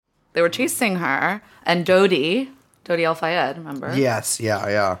They were chasing her and Dodi Al-Fayed, remember? Yes,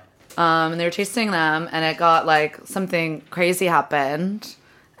 yeah. And they were chasing them, and it got like something crazy happened,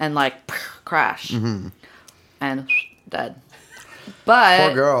 and like crash, and dead. But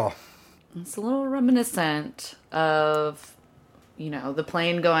Poor girl. it's a little reminiscent of, the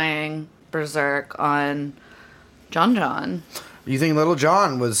plane going berserk on John. You think Little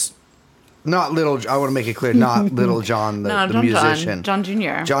John was not Little? I want to make it clear, not Little John, the musician. John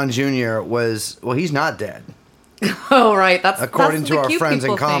Jr. John Jr. was he's not dead. Oh, right. According to our friends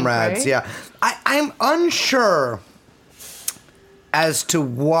and think, comrades. right? Yeah, I'm unsure as to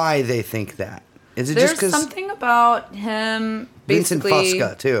why they think that. Is it There's just because something about him? Vincent Basically,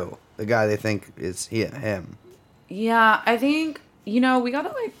 Fusca too, the guy they think is him. Yeah, I think we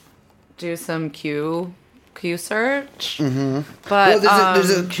gotta like do some Q search. Mm-hmm. But Well, there's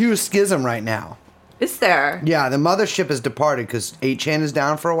a Q schism right now. Is there? Yeah, the mothership has departed because 8chan is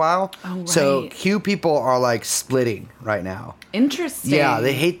down for a while. Oh, right. So Q people are like splitting right now. Interesting. Yeah,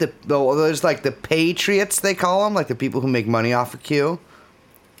 they hate there's like the patriots, they call them, like the people who make money off of Q.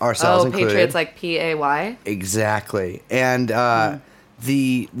 Ourselves included. Patriots like PAY? Exactly. And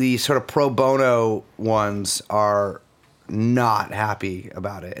the sort of pro bono ones are not happy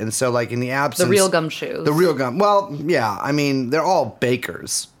about it. And so like in the absence... The real gumshoes. Well, yeah, I mean, they're all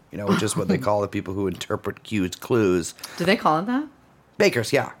bakers. Which is what they call the people who interpret Q's clues. Do they call it that?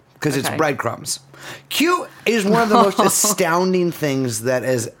 Bakers, yeah. Because it's breadcrumbs. Q is one of the most astounding things that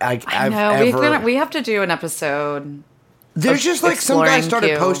I've ever... We have to do an episode. There's just like some guy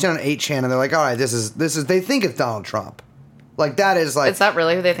started Q. posting on 8chan and they're like, all right, this is they think it's Donald Trump. Like that is like... Is that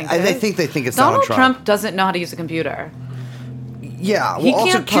really who they think it is? They think it's Donald Trump. Donald Trump doesn't know how to use a computer. Yeah, He well,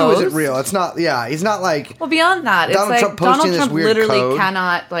 also can't Q post. isn't real. It's not. Yeah, he's not like. Well, beyond that, it's Donald like Trump posting Donald this Trump weird literally code.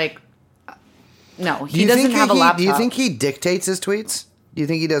 cannot like. No, he doesn't have a laptop. Do you think he dictates his tweets? Do you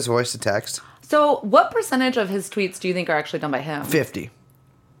think he does voice to text? So, what percentage of his tweets do you think are actually done by him? 50.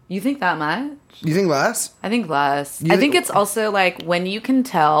 You think that much? You think less? I think less. I think it's also like when you can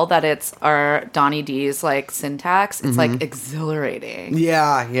tell that it's our Donnie D's like syntax, it's like exhilarating.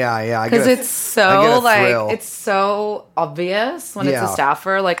 Yeah. Because it's so like it's so obvious when it's a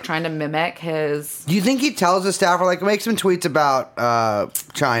staffer like trying to mimic his. Do you think he tells the staffer like make some tweets about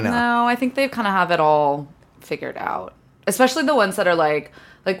China? No, I think they kind of have it all figured out. Especially the ones that are like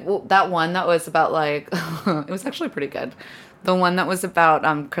that one that was about like it was actually pretty good. The one that was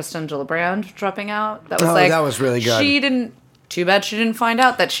about Kristen Gillibrand dropping out. That was that was really good. Too bad she didn't find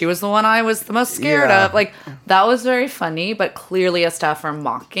out that she was the one I was the most scared of. Like, that was very funny, but clearly a staffer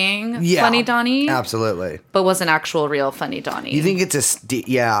mocking Funny Donnie. Absolutely. But was an actual real Funny Donnie. You think it's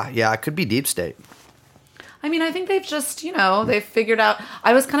it could be deep state. I mean, I think they've just, they've figured out.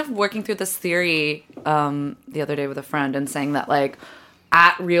 I was kind of working through this theory the other day with a friend and saying that, like,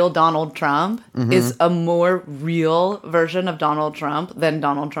 at real Donald Trump is a more real version of Donald Trump than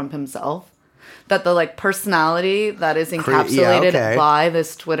Donald Trump himself. That the like personality that is encapsulated by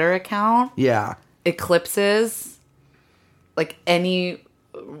this Twitter account eclipses like any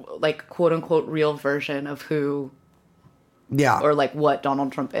like quote unquote real version of who or like what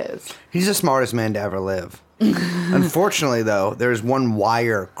Donald Trump is. He's the smartest man to ever live. Unfortunately, though, there's one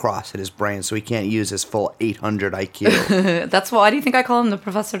wire crossed in his brain, so he can't use his full 800 IQ. That's why do you think I call him the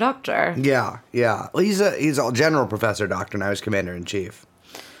Professor Doctor? Yeah. Well, he's a general professor doctor now. He's commander in chief.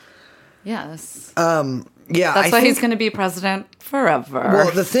 Yes. That's why he's going to be president forever.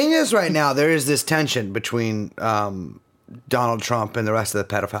 Well, the thing is, right now there is this tension between Donald Trump and the rest of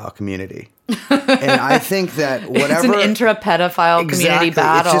the pedophile community. And I think that whatever... It's an intra-pedophile community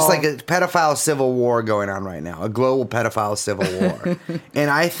battle. It's just like a pedophile civil war going on right now. A global pedophile civil war. And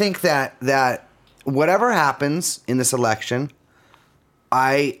I think that whatever happens in this election,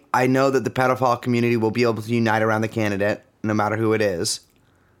 I know that the pedophile community will be able to unite around the candidate, no matter who it is.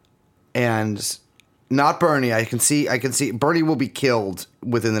 And... Not Bernie. I can see Bernie will be killed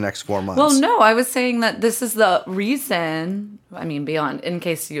within the next 4 months. Well, no, I was saying that this is the reason. I mean, beyond, in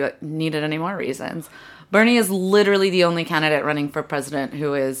case you needed any more reasons, Bernie is literally the only candidate running for president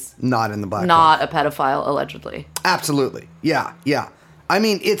who is not in the black not hole. A pedophile, allegedly. Absolutely. Yeah. I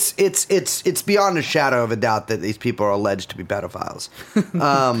mean, it's beyond a shadow of a doubt that these people are alleged to be pedophiles.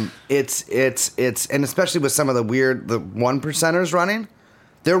 It's and especially with some of the one percenters running.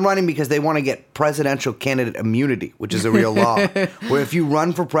 They're running because they want to get presidential candidate immunity, which is a real law. Where if you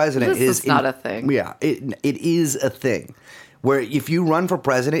run for president, this is not a thing. Yeah, it is a thing. Where if you run for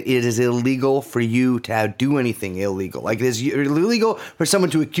president, it is illegal for you to do anything illegal. Like it is illegal for someone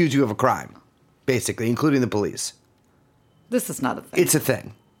to accuse you of a crime, basically, including the police. This is not a thing. It's a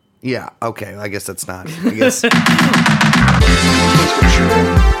thing. Yeah. Okay. I guess that's not. I guess.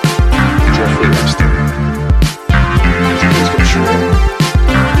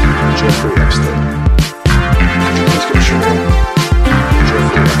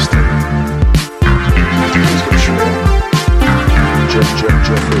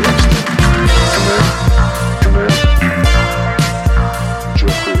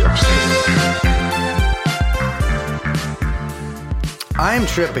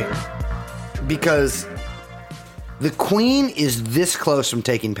 tripping because the Queen is this close from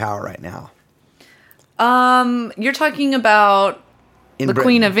taking power right now. You're talking about the Britain.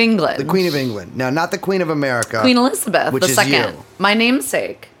 Queen of England. The Queen of England. No, not the Queen of America. Queen Elizabeth which the is second. you. My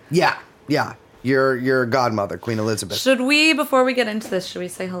namesake. Yeah. Your godmother, Queen Elizabeth. Should we, before we get into this, should we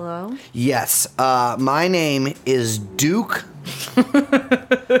say hello? Yes. My name is Duke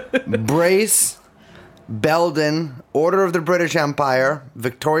Brace Belden, Order of the British Empire,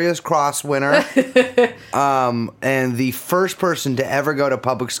 Victoria's Cross winner, and the first person to ever go to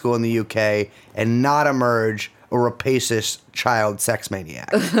public school in the UK and not emerge a rapacious child sex maniac.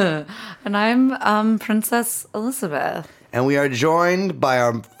 And I'm Princess Elizabeth. And we are joined by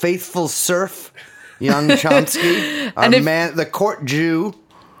our faithful serf, young Chomsky, the court Jew.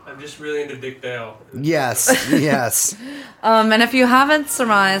 I'm just really into Dick Dale. Yes. And if you haven't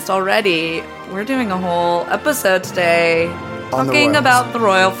surmised already, we're doing a whole episode today talking about the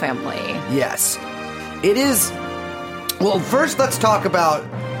royal family. Yes. It is. Well, first let's talk about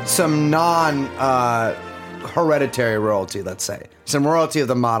some non-hereditary royalty, let's say. Some royalty of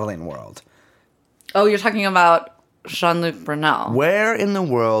the modeling world. Oh, you're talking about Jean-Luc Brunel. Where in the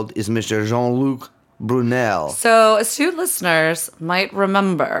world is Mr. Jean-Luc Brunel? So, astute listeners might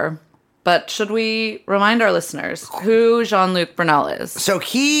remember, but should we remind our listeners who Jean-Luc Brunel is? So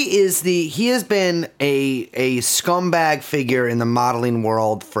he has been a scumbag figure in the modeling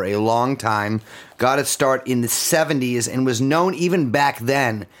world for a long time. Got its start in the 70s and was known even back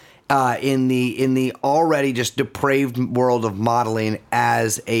then in the already just depraved world of modeling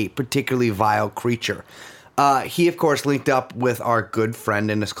as a particularly vile creature. He, of course, linked up with our good friend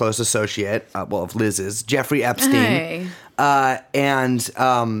and his close associate, of Liz's, Jeffrey Epstein. Hey.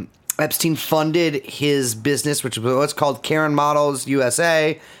 Epstein funded his business, which was what's called Karen Models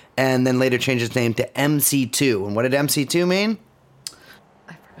USA, and then later changed its name to MC2. And what did MC2 mean?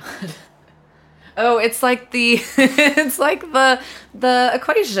 I forgot. Oh, it's like the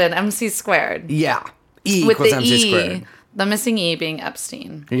equation MC squared. Yeah. E with equals the MC E, squared. the missing E being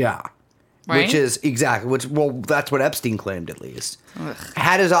Epstein. Yeah. Right? Which is exactly, that's what Epstein claimed, at least. Ugh.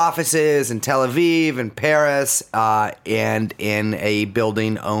 Had his offices in Tel Aviv and Paris, and in a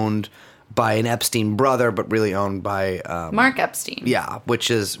building owned by an Epstein brother, but really owned by Mark Epstein. Yeah,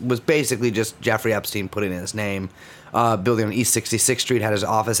 which was basically just Jeffrey Epstein putting in his name. Building on East 66th Street, had his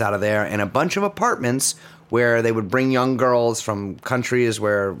office out of there, and a bunch of apartments where they would bring young girls from countries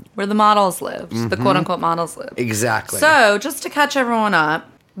where the models lived, the quote-unquote models lived. Exactly. So, just to catch everyone up,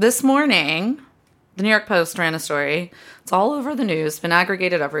 this morning, the New York Post ran a story. It's all over the news, been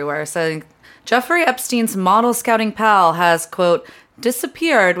aggregated everywhere, saying Jeffrey Epstein's model scouting pal has, quote,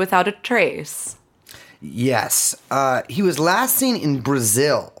 disappeared without a trace. Yes. He was last seen in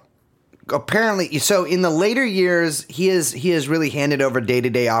Brazil. Apparently, so in the later years, he has really handed over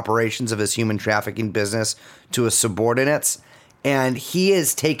day-to-day operations of his human trafficking business to his subordinates, and he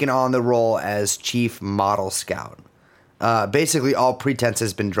has taken on the role as chief model scout. Basically, all pretense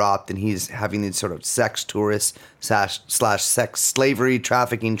has been dropped, and he's having these sort of sex tourists / sex slavery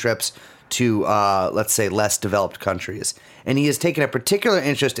trafficking trips to, let's say, less developed countries. And he has taken a particular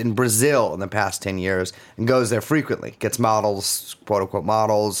interest in Brazil in the past 10 years and goes there frequently. Gets models, quote-unquote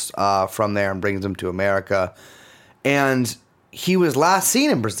models, from there and brings them to America. And he was last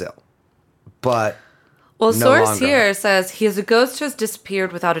seen in Brazil, but well, no source longer. Here says he is a ghost who has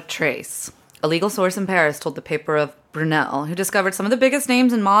disappeared without a trace. A legal source in Paris told the paper of Brunel, who discovered some of the biggest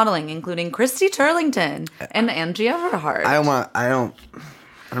names in modeling, including Christy Turlington and Angie Everhart.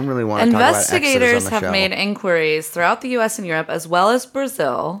 I don't really want to talk about Investigators exes on the have show. made inquiries throughout the U.S. and Europe, as well as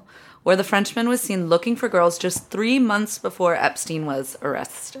Brazil, where the Frenchman was seen looking for girls just 3 months before Epstein was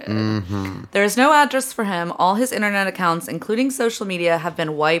arrested. Mm-hmm. There is no address for him. All his internet accounts, including social media, have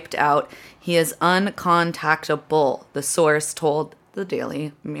been wiped out. He is uncontactable, the source told the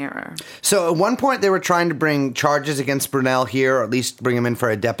Daily Mirror. So at one point they were trying to bring charges against Brunel here, or at least bring him in for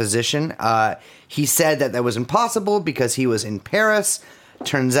a deposition. He said that was impossible because he was in Paris.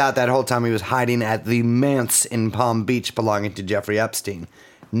 Turns out that whole time he was hiding at the manse in Palm Beach belonging to Jeffrey Epstein.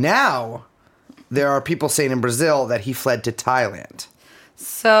 Now, there are people saying in Brazil that he fled to Thailand.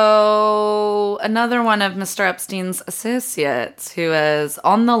 So, another one of Mr. Epstein's associates who is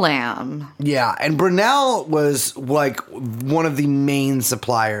on the lam. Yeah, and Brunel was, like, one of the main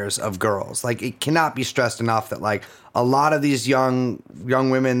suppliers of girls. Like, it cannot be stressed enough that, like, a lot of these young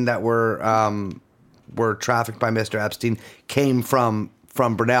women that were trafficked by Mr. Epstein came from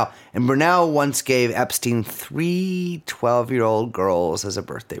from Brunel. And Brunel once gave Epstein 3 12-year-old girls as a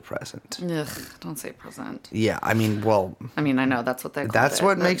birthday present. Ugh, don't say present. Yeah, I mean, well... I mean, I know that's what they call That's it,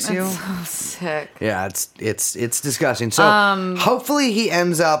 what makes you... so sick. Yeah, it's disgusting. So hopefully he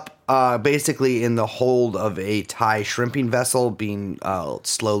ends up basically in the hold of a Thai shrimping vessel being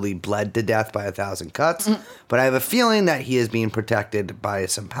slowly bled to death by 1,000 cuts. But I have a feeling that he is being protected by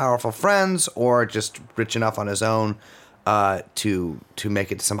some powerful friends or just rich enough on his own to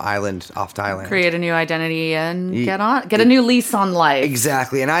make it to some island off Thailand. Create a new identity and get a new lease on life.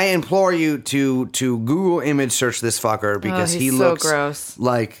 Exactly. And I implore you to Google image search this fucker because he looks gross.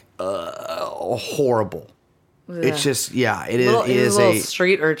 like horrible. Ugh. It's just, yeah, it He's is a little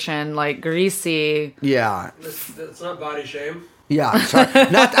street urchin, like greasy. Yeah. That's not body shame. Yeah, sorry.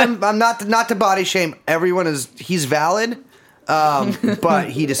 I'm not to body shame. He's valid, but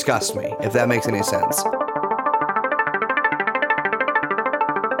he disgusts me, if that makes any sense.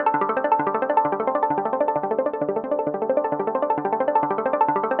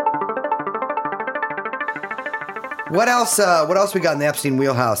 What else we got in the Epstein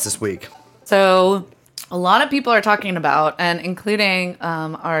wheelhouse this week? So a lot of people are talking about, and including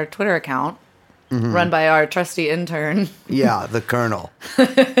our Twitter account, run by our trusty intern. Yeah, the Colonel.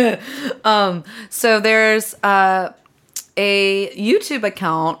 So there's a YouTube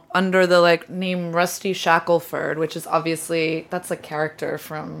account under the name Rusty Shackelford, which is obviously that's a character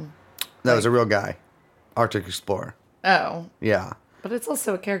from. That was a real guy, Arctic Explorer. Oh, Yeah, but it's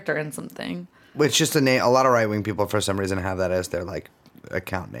also a character in something. it's just a name. A lot of right-wing people, for some reason, have that as their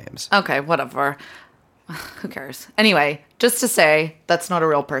account names. Okay, whatever. Who cares? Anyway, just to say that's not a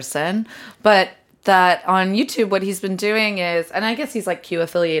real person, but that on YouTube, what he's been doing is, and I guess he's Q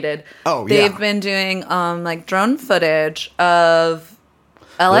affiliated. Oh, yeah. They've been doing drone footage of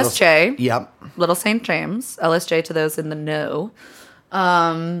LSJ. Yep. Little St. James. LSJ to those in the know.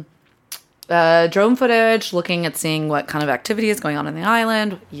 Drone footage, looking at seeing what kind of activity is going on in the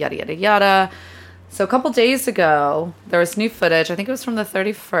island, yada, yada, yada. So a couple days ago, there was new footage. I think it was from the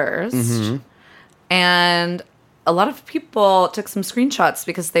 31st. Mm-hmm. And a lot of people took some screenshots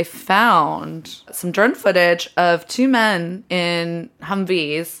because they found some drone footage of 2 men in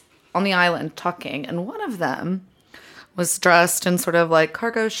Humvees on the island talking. And one of them was dressed in sort of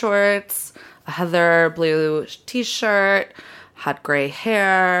cargo shorts, a heather blue t-shirt, had gray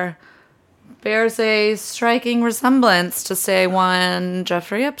hair. Bears a striking resemblance to, say, one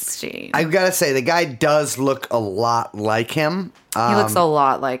Jeffrey Epstein. I've got to say, the guy does look a lot like him. He looks a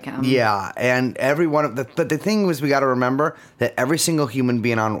lot like him. Yeah, and every one of but the thing was, we got to remember that every single human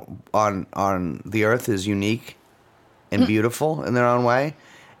being on the earth is unique and beautiful in their own way.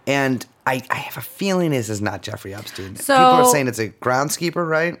 And I have a feeling this is not Jeffrey Epstein. So, people are saying it's a groundskeeper,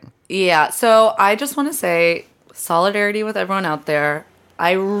 right? Yeah, so I just want to say solidarity with everyone out there.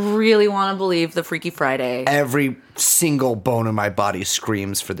 I really want to believe the Freaky Friday. Every single bone in my body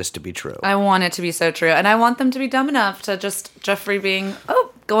screams for this to be true. I want it to be so true. And I want them to be dumb enough to just, Jeffrey being,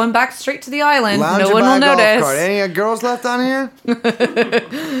 going back straight to the island. Lounging no one by will a golf notice. cart. Any girls left on here?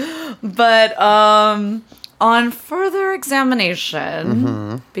 But on further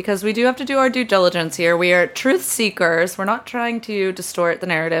examination, because we do have to do our due diligence here, we are truth seekers. We're not trying to distort the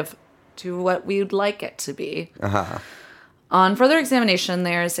narrative to what we'd like it to be. Uh-huh. On further examination,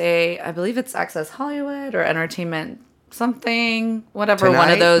 there's I believe it's Access Hollywood or Entertainment something, whatever, Tonight?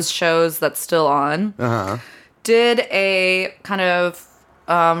 one of those shows that's still on, did a kind of,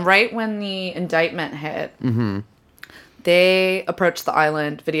 right when the indictment hit, they approached the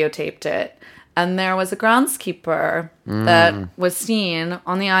island, videotaped it, and there was a groundskeeper that was seen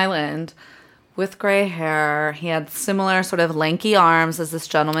on the island with gray hair. He had similar sort of lanky arms as this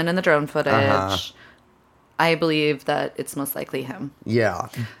gentleman in the drone footage. I believe that it's most likely him. Yeah.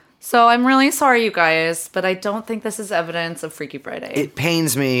 So I'm really sorry, you guys, but I don't think this is evidence of Freaky Friday. It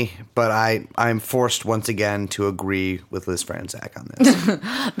pains me, but I'm forced once again to agree with Liz Franzak on this.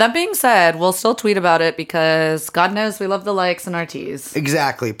 That being said, we'll still tweet about it because God knows we love the likes and our teas.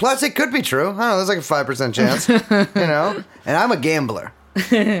 Exactly. Plus, it could be true. I don't know. There's a 5% chance, And I'm a gambler.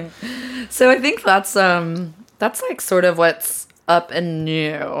 So I think that's sort of what's up and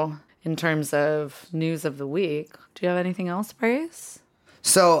new in terms of news of the week. Do you have anything else, Bryce?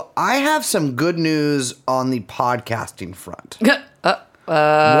 So I have some good news on the podcasting front.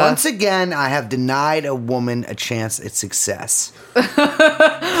 Once again, I have denied a woman a chance at success.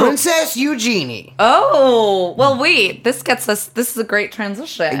 Princess Eugenie. Oh, well, wait. This is a great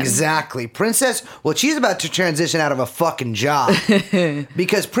transition. Exactly. She's about to transition out of a fucking job.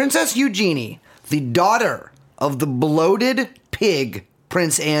 Because Princess Eugenie, the daughter of the bloated pig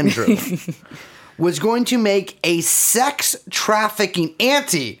Prince Andrew, was going to make a anti-sex trafficking,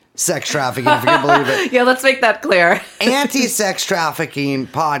 if you can believe it. Yeah, let's make that clear. Anti-sex trafficking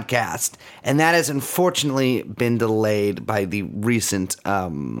podcast. And that has unfortunately been delayed by the recent,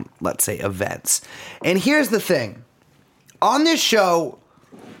 let's say, events. And here's the thing. On this show,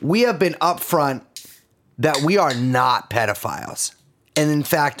 we have been upfront that we are not pedophiles. And in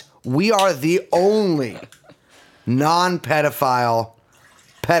fact, we are the only non-pedophile,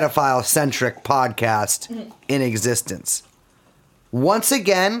 pedophile-centric podcast in existence. Once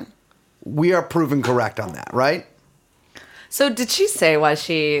again, we are proven correct on that, right? So did she say why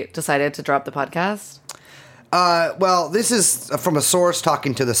she decided to drop the podcast? Well, this is from a source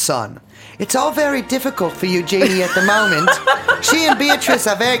talking to The Sun. It's all very difficult for Eugenie at the moment. She and Beatrice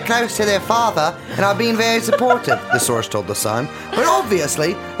are very close to their father and are being very supportive, the source told The Sun. But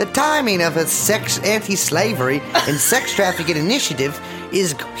obviously, the timing of a anti-slavery and sex trafficking initiative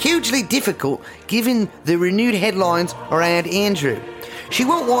is hugely difficult given the renewed headlines around Andrew. She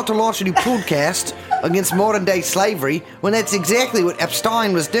won't want to launch a new podcast against modern-day slavery when that's exactly what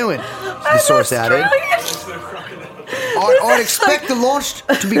Epstein was doing, the source added. I'd expect the launch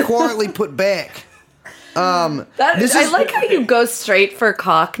to be quietly put back. I like how you go straight for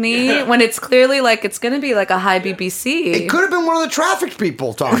Cockney when it's clearly like it's going to be like a high BBC. It could have been one of the trafficked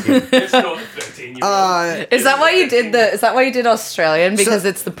people talking. It's not 13-year-old. Is that why you did Australian, because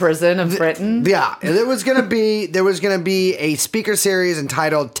it's the prison of Britain? Yeah, there was gonna be a speaker series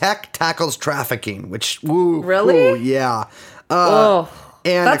entitled "Tech Tackles Trafficking," which Really? Yeah. And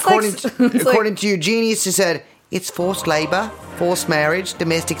that's according to Eugenie, she said it's forced labor, forced marriage,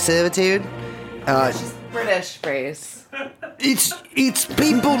 domestic servitude. British phrase. It's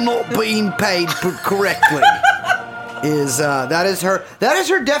people not being paid correctly. That is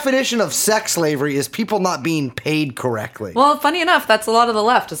her definition of sex slavery, is people not being paid correctly. Well, funny enough, that's a lot of the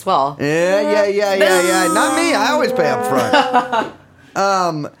left as well. Yeah. Not me. I always pay up front.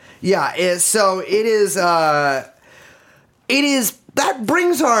 So it is that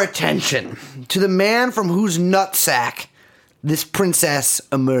brings our attention to the man from whose nutsack this princess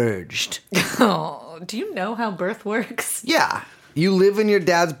emerged. Oh, do you know how birth works? Yeah. You live in your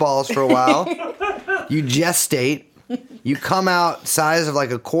dad's balls for a while. You gestate. You come out size of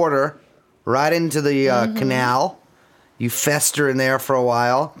like a quarter right into the canal. You fester in there for a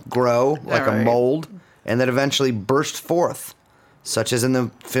while, grow like a mold, and then eventually burst forth, such as in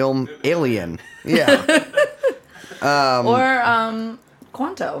the film Alien. Yeah. Or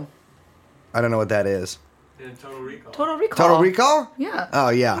Quanto. I don't know what that is. Yeah, Total Recall. Total Recall? Yeah. Oh,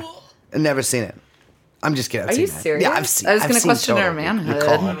 yeah. I've never seen it. I'm just kidding. Are you serious? Yeah, I've seen it. I was going to question her manhood.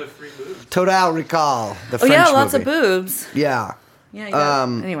 One with 3 boobs. Total Recall. The French yeah, lots movie. of boobs. Yeah. Yeah,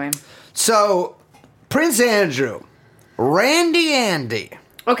 anyway. So, Prince Andrew, Randy Andy.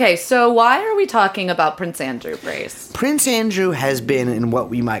 Okay, so why are we talking about Prince Andrew, Brace? Prince Andrew has been in what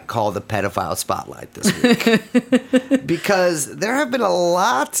we might call the pedophile spotlight this week. Because there have been a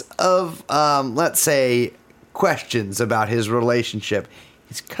lot of, let's say, questions about his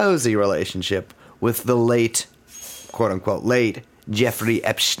cozy relationship with the late, quote-unquote, late Jeffrey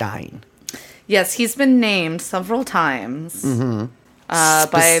Epstein. Yes, he's been named several times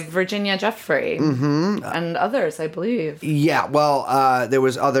by Virginia Jeffrey and others, I believe. Yeah, well, there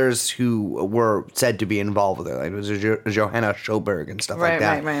was others who were said to be involved with it. Like, it was Johanna Schoberg and stuff like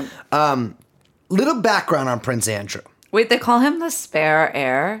that. Right. Little background on Prince Andrew. Wait, they call him the spare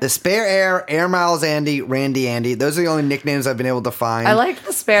heir? The spare heir, Air Miles Andy, Randy Andy. Those are the only nicknames I've been able to find. I like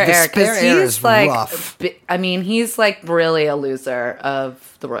the spare heir because he's like, rough. He's like really a loser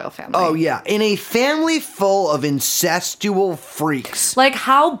of the royal family. Oh, yeah. In a family full of incestual freaks. Like,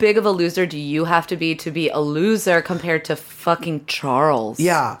 how big of a loser do you have to be a loser compared to fucking Charles?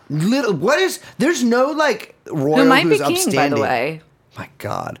 Yeah. There's no, like, royal who might be who's king, upstanding. by the way. My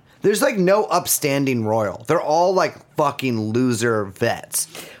God. There's, like, no upstanding royal. They're all, like, fucking loser vets.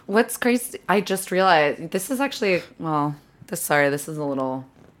 What's crazy, I just realized, this is actually, this is a little...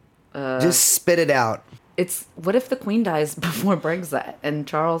 Just spit it out. What if the Queen dies before Brexit and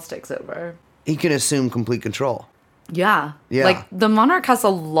Charles takes over? He can assume complete control. Yeah. Yeah. Like, the monarch has a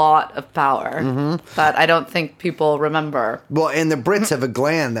lot of power that I don't think people remember. Well, and the Brits have a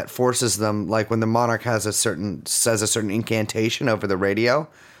gland that forces them, like, when the monarch says a certain incantation over the radio...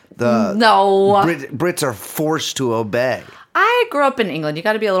 No. Brits are forced to obey. I grew up in England. You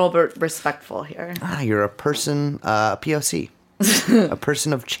got to be a little bit respectful here. You're a person, POC. A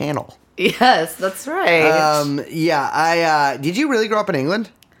person of channel. Yes, that's right. Did you really grow up in England?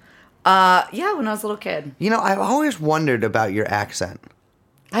 Yeah, when I was a little kid. You know, I've always wondered about your accent.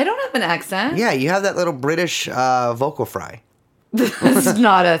 I don't have an accent. Yeah, you have that little British vocal fry. That's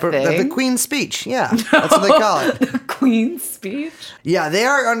not a The thing. Queen's speech. Yeah, that's what they call it. The Queen's speech? Yeah, they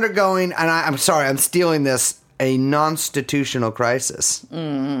are undergoing, and I'm sorry, I'm stealing this, a non-constitutional crisis.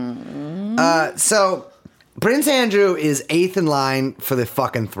 So, Prince Andrew is 8th in line for the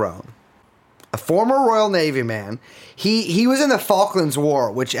fucking throne. A former Royal Navy man. He was in the Falklands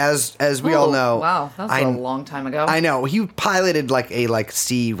War, which, as we all know... Wow, that was a long time ago. I know. He piloted a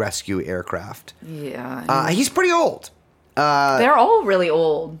sea rescue aircraft. Yeah. He's pretty old. They're all really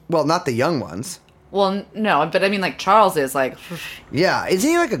old. Well, not the young ones. Well, no, but I mean, like, Charles is like... Yeah, isn't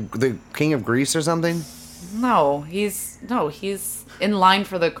he like the king of Greece or something? No, he's in line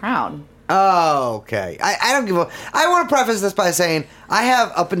for the crown. Oh, okay. I don't give a... I want to preface this by saying I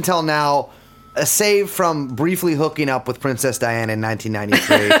have, up until now, save from briefly hooking up with Princess Diana in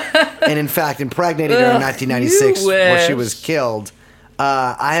 1993, and in fact impregnated her in 1996 where she was killed.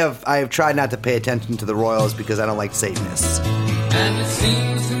 I have tried not to pay attention to the royals because I don't like Satanists. And it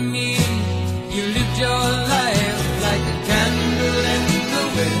seems to me you lived your life like a candle in the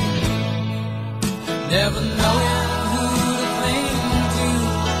wind. Never know who to cling to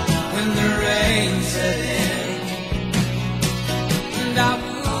when the rain set in. And I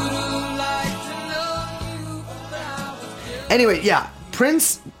would have liked to know you, but I was still... Anyway, yeah,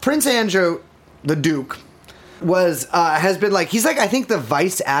 Prince Andrew, the Duke, has been he's I think the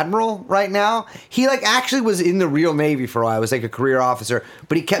vice admiral right now. He actually was in the real Navy for a while. He was a career officer,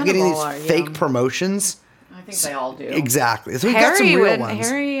 but he kept Kind of getting all these are, fake yeah. promotions. I think they all do. Exactly. So he got some real ones.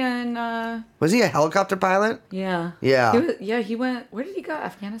 Harry and Was he a helicopter pilot? yeah. Yeah. He went. Where did he go?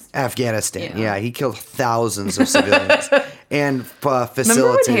 Afghanistan. Afghanistan. Yeah. Yeah, he killed thousands of civilians and facilitated.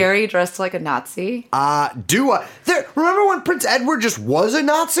 Remember when Harry dressed like a Nazi? Remember when Prince Edward just was a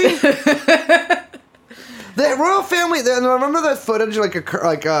Nazi? The royal family. Remember that footage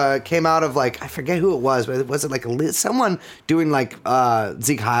came out of I forget who it was, but was it someone doing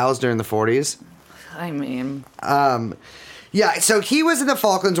Zeke Hiles during the 40s? I mean, Yeah. So he was in the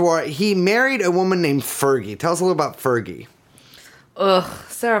Falklands War. He married a woman named Fergie. Tell us a little about Fergie.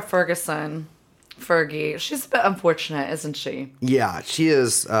 Sarah Ferguson. Fergie. She's a bit unfortunate, isn't she? Yeah, she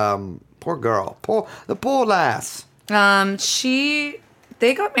is. Poor girl. The poor lass. They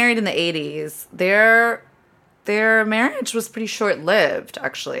got married in the 80s. Their marriage was pretty short-lived,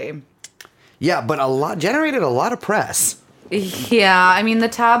 actually. Yeah, but generated a lot of press. Yeah, I mean, the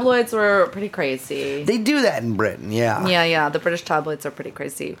tabloids were pretty crazy. They do that in Britain, yeah. Yeah, the British tabloids are pretty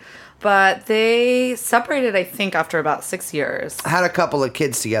crazy. But they separated, I think, after about 6 years. Had a couple of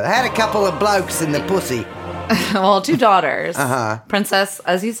kids together. Had a couple of blokes in the pussy. Well, 2 daughters. Uh-huh. Princess,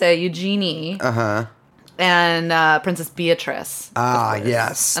 as you say, Eugenie. Uh-huh. And Princess Beatrice. Ah,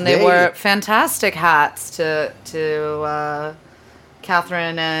 yes. And they wore fantastic hats to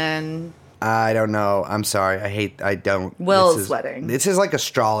Catherine and... I don't know. I'm sorry. I don't. Will's wedding. This is like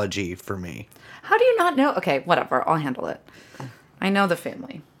astrology for me. How do you not know? Okay, whatever. I'll handle it. I know the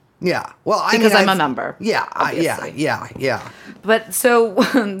family. Yeah. Well, Because I'm a member. Yeah. Obviously. Yeah. But so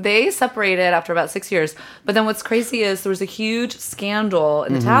they separated after about 6 years. But then what's crazy is there was a huge scandal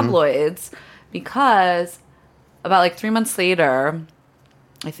in the tabloids because about 3 months later,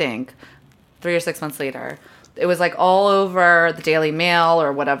 I think, 3 or 6 months later, it was all over the Daily Mail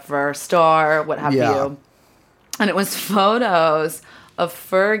or whatever, Star, what have you. And it was photos of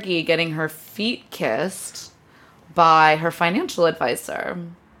Fergie getting her feet kissed by her financial advisor.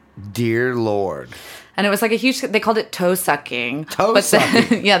 Dear Lord. And it was a huge, they called it toe sucking. Toe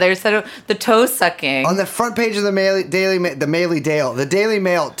sucking? Yeah, they said the toe sucking. On the front page of the Daily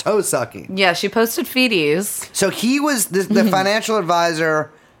Mail, toe sucking. Yeah, she posted feeties. So he was, the financial advisor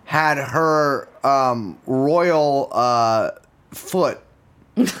had her royal foot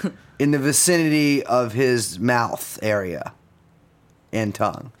in the vicinity of his mouth area and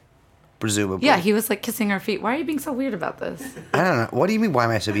tongue, presumably. Yeah, he was kissing her feet. Why are you being so weird about this? I don't know. What do you mean, why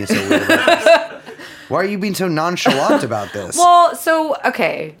am I being so weird about this? Why are you being so nonchalant about this? Well, so,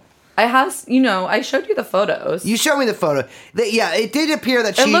 okay. I showed you the photos. You showed me the photo. It did appear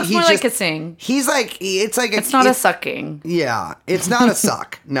that it looks more like kissing. He's it's not a sucking. Yeah, it's not a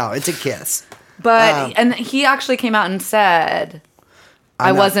suck. No, it's a kiss. But, and he actually came out and said,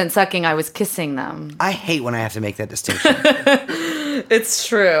 I wasn't sucking, I was kissing them. I hate when I have to make that distinction. It's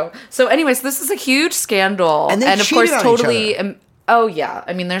true. So anyways, this is a huge scandal. And they of course, cheated on totally... each other. Oh, yeah.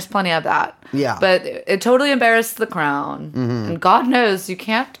 I mean, there's plenty of that. Yeah. But it totally embarrassed the crown. Mm-hmm. And God knows you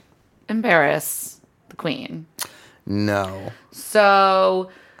can't embarrass the queen. No. So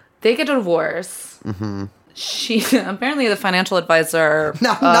they get a divorce. Mm-hmm. she apparently the financial advisor.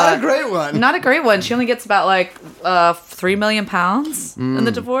 Not a great one. Not a great one. She only gets about like £3 million in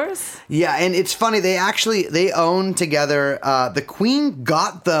the divorce. Yeah, and it's funny. They own together. The Queen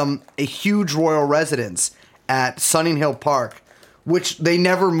got them a huge royal residence at Sunninghill Park, which they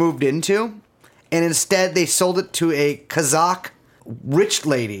never moved into, and instead they sold it to a Kazakh rich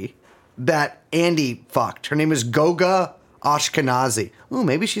lady that Andy fucked. Her name is Goga Ashkenazi. Ooh,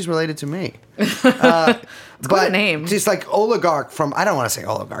 maybe she's related to me. It's quite a name. She's like oligarch from, I don't want to say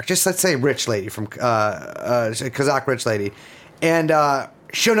oligarch, just let's say rich lady from, Kazakh rich lady. And,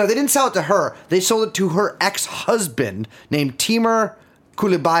 sure, no, they didn't sell it to her. They sold it to her ex-husband named Timur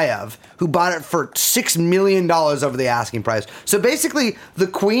Kulibayev, who bought it for $6 million over the asking price. So basically, the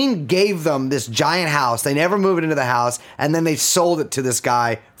Queen gave them this giant house. They never moved into the house, and then they sold it to this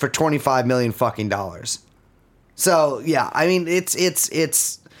guy for $25 million fucking dollars. So yeah, I mean,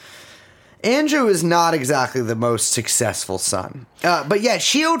 it's Andrew is not exactly the most successful son, but yeah,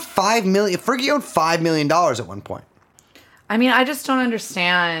 she owed $5 million. Fergie owed $5 million at one point. I mean, I just don't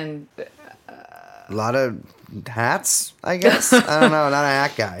understand. A lot of hats, I guess. I don't know, not a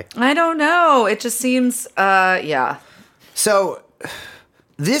hat guy. I don't know. It just seems, yeah. So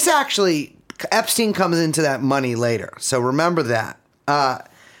this actually, Epstein comes into that money later. So remember that.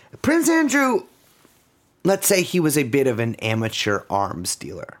 Prince Andrew, let's say he was a bit of an amateur arms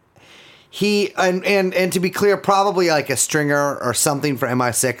dealer. He, and to be clear, probably like a stringer or something for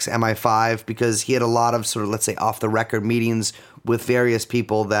MI6, MI5, because he had a lot of sort of, let's say, off-the-record meetings with various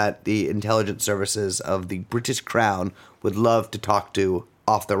people that the intelligence services of the British Crown would love to talk to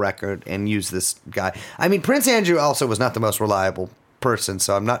off the record and use this guy. I mean, Prince Andrew also was not the most reliable person,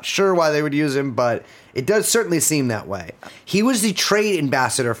 so I'm not sure why they would use him, but it does certainly seem that way. He was the trade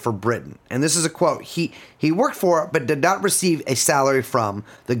ambassador for Britain, and this is a quote. He worked for, but did not receive a salary from,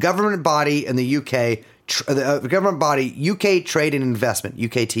 the government body in the UK, the government body UK Trade and Investment,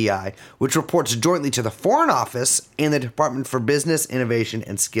 UKTI, which reports jointly to the Foreign Office and the Department for Business, Innovation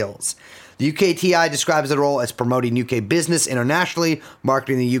and Skills. The UKTI describes the role as promoting UK business internationally,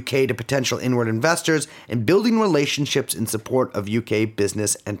 marketing the UK to potential inward investors, and building relationships in support of UK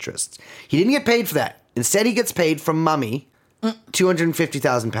business interests. He didn't get paid for that. Instead, he gets paid from Mummy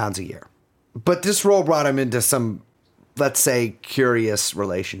 £250,000 a year. But this role brought him into some, let's say, curious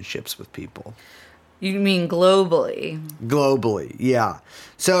relationships with people. You mean globally? Globally, yeah.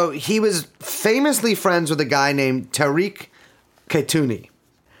 So he was famously friends with a guy named Tariq Khatuni.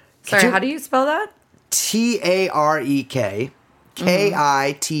 Sorry, how do you spell that? Tarek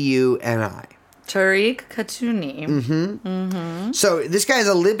Kituni. Tariq Khatuni. So this guy is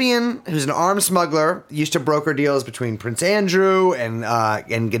a Libyan who's an arms smuggler, used to broker deals between Prince Andrew and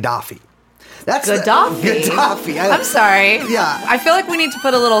Gaddafi. That's Gaddafi? Gaddafi. I'm sorry. Yeah. I feel like we need to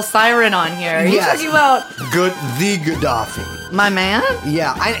put a little siren on here. Are you Yes. talking about the Gaddafi. my man?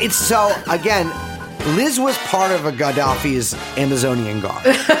 Yeah, it's so, again, Liz was part of a Gaddafi's Amazonian guard.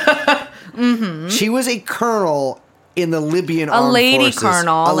 She was a colonel in the Libyan armed lady forces.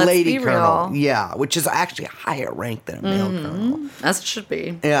 colonel, A let's lady be colonel. real. Yeah, which is actually a higher rank than a male colonel. As it should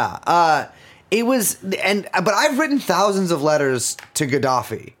be. Yeah. It was, but I've written thousands of letters to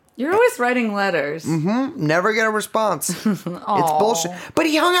Gaddafi. You're always writing letters. Never get a response. It's bullshit. But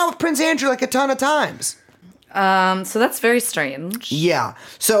he hung out with Prince Andrew like a ton of times. So that's very strange. Yeah.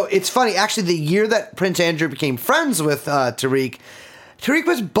 So it's funny. Actually, the year that Prince Andrew became friends with Tariq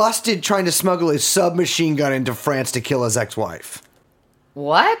was busted trying to smuggle a submachine gun into France to kill his ex-wife.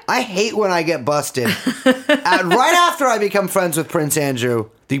 What? I hate when I get busted. Right after I become friends with Prince Andrew,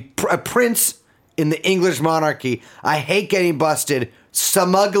 a prince in the English monarchy, I hate getting busted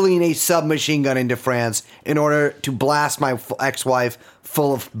smuggling a submachine gun into France in order to blast my ex-wife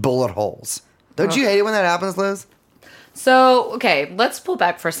full of bullet holes. Don't you hate it when that happens, Liz? So, okay, let's pull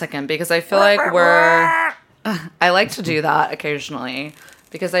back for a second because I feel like I like to do that occasionally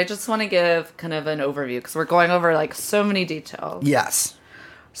because I just want to give kind of an overview because we're going over like so many details. Yes.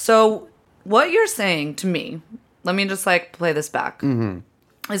 So, what you're saying to me, let me just like play this back,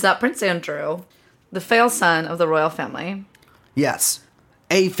 is that Prince Andrew, the fail son of the royal family. Yes.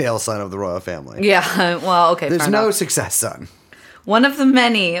 A fail son of the royal family. Yeah, well, okay. There's fair no enough. success son. One of the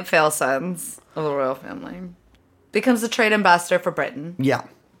many fail sons of the royal family becomes a trade ambassador for Britain. Yeah.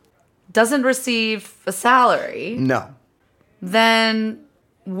 Doesn't receive a salary. No. Then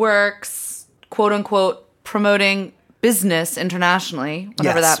works, quote unquote, promoting business internationally,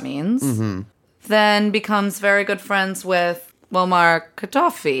 whatever Yes. that means. Then becomes very good friends with Muammar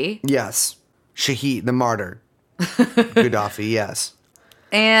Gaddafi. Yes. Shahid, the martyr. Gaddafi, yes.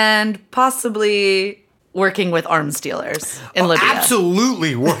 And possibly working with arms dealers in Libya.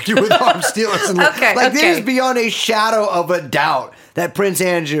 Absolutely working with arms dealers in Libya. Okay, Like, okay. there's beyond a shadow of a doubt that Prince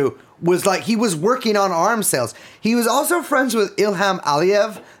Andrew was like, he was working on arms sales. He was also friends with Ilham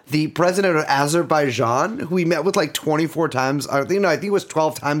Aliyev, the president of Azerbaijan, who he met with like 24 times. I think it was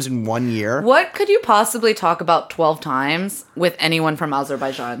 12 times in 1 year. What could you possibly talk about 12 times with anyone from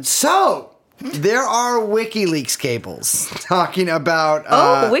Azerbaijan? So, there are WikiLeaks cables talking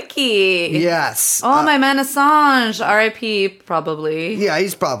about... Wiki. Yes. Oh, my man Assange, R.I.P. probably. Yeah,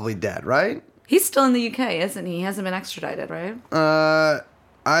 he's probably dead, right? He's still in the UK, isn't he? He hasn't been extradited, right?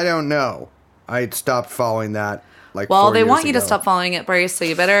 I don't know. I stopped following that. Well, 4 they years want you to ago. stop following it, Bryce, so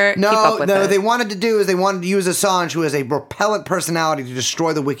you better keep up with No, it. they wanted to use Assange, who has a repellent personality, to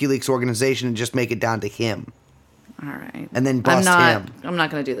destroy the WikiLeaks organization and just make it down to him. All right. And then bust him. I'm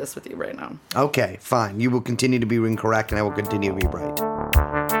not going to do this with you right now. Okay, fine. You will continue to be incorrect, and I will continue to be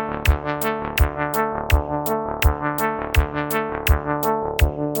right.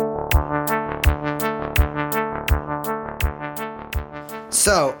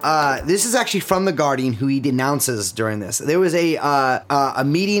 So, this is actually from The Guardian, who he denounces during this. There was a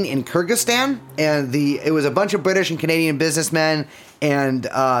meeting in Kyrgyzstan, and it was a bunch of British and Canadian businessmen and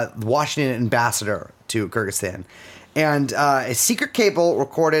the Washington ambassador to Kyrgyzstan. And a secret cable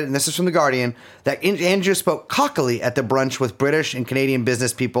recorded, and this is from The Guardian, that Andrew spoke cockily at the brunch with British and Canadian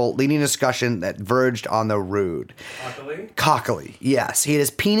business people, leading a discussion that verged on the rude. Cockily? Cockily, yes. He had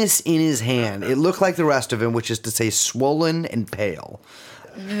his penis in his hand. It looked like the rest of him, which is to say swollen and pale.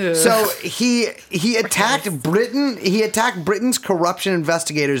 So he attacked Britain. He attacked Britain's corruption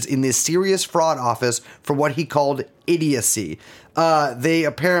investigators in the Serious Fraud Office for what he called idiocy. They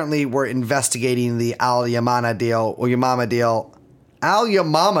apparently were investigating the Al Yamama deal.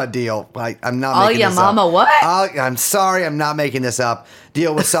 I'm not making this up. Yamama what? I'm sorry, I'm not making this up.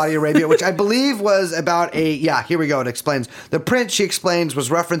 Deal with Saudi Arabia, which I believe was about here we go, it explains. The print, she explains, was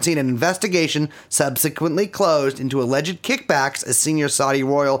referencing an investigation subsequently closed into alleged kickbacks a senior Saudi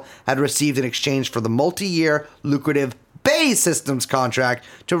royal had received in exchange for the multi-year lucrative Bay Systems contract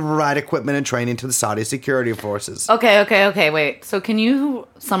to provide equipment and training to the Saudi security forces. Okay, wait. So can you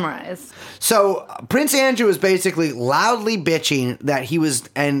summarize? So Prince Andrew was basically loudly bitching that he was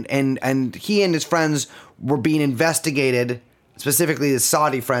and he and his friends were being investigated. Specifically, his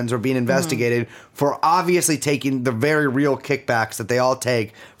Saudi friends were being investigated for obviously taking the very real kickbacks that they all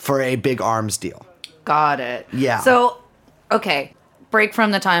take for a big arms deal. Got it. Yeah. So, okay. Break from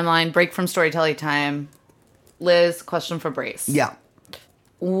the timeline. Break from storytelling time. Liz, question for Brace. Yeah.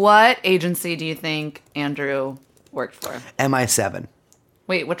 What agency do you think Andrew worked for? MI7.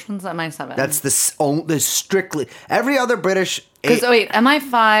 Wait, which one's MI7? That's the strictly every other British. Because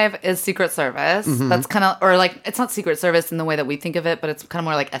MI5 is Secret Service. Mm-hmm. That's kind of, or like, it's not Secret Service in the way that we think of it, but it's kind of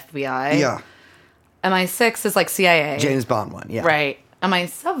more like FBI. Yeah. MI6 is like CIA. James Bond one. Yeah. Right.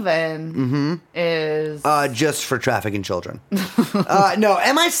 MI7 is Just for trafficking children. No,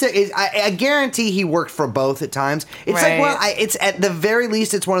 MI6 is. I guarantee he worked for both at times. It's Right. it's at the very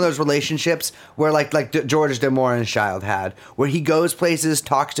least, it's one of those relationships where like George de Morinchild had, where he goes places,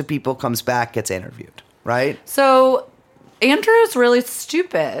 talks to people, comes back, gets interviewed. Right. So Andrew's really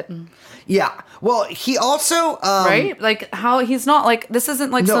stupid, Yeah. Well, he also right? Like how he's not like this isn't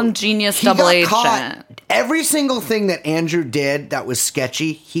like No, some genius he double got agent. caught. Every single thing that Andrew did that was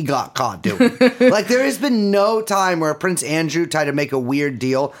sketchy, he got caught doing. Like, there has been no time where Prince Andrew tried to make a weird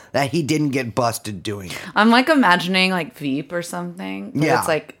deal that he didn't get busted doing it. I'm like imagining like Veep or something. Where Yeah. It's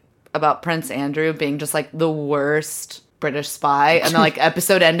like about Prince Andrew being just like the worst British spy, and then like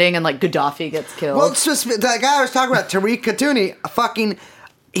episode ending and like Gaddafi gets killed. Well, it's just the guy I was talking about, Tariq Khatuni,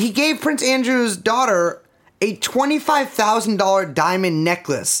 he gave Prince Andrew's daughter a $25,000 diamond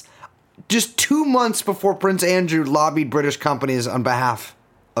necklace just 2 months before Prince Andrew lobbied British companies on behalf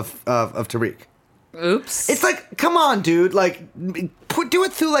of Tariq. Oops. It's like, come on, dude. Like, do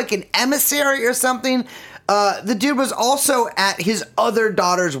it through like an emissary or something. The dude was also at his other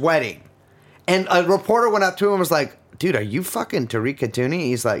daughter's wedding, and a reporter went up to him and was like, "Dude, are you fucking Tariq Khatuni?"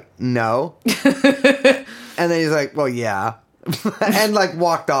 He's like, "No," and then he's like, "Well, yeah," and like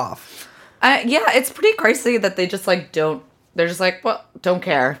walked off. Yeah, it's pretty crazy that they just like don't. They're just like, well, don't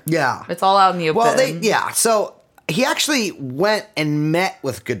care. Yeah, It's all out in the open. Well, so he actually went and met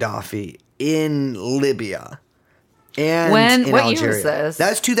with Gaddafi in Libya and in what Algeria. year is this?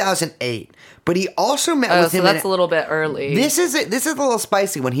 That's 2008. But he also met Oh, with so him. that's a little bit early. This is a little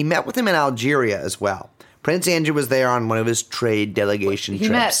spicy when he met with him in Algeria as well. Prince Andrew was there on one of his trade delegation He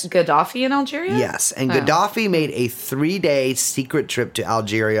met trips. Gaddafi in Algeria? Yes, and Oh. Gaddafi made a 3-day secret trip to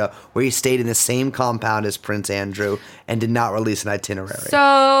Algeria where he stayed in the same compound as Prince Andrew and did not release an itinerary.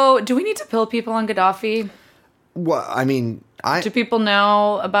 So, do we need to pill people on Gaddafi? Well, I mean, Do people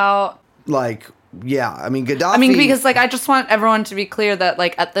know about... Gaddafi... I mean, because, like, I just want everyone to be clear that,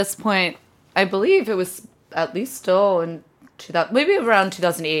 like, at this point, I believe it was at least still in 2000, maybe around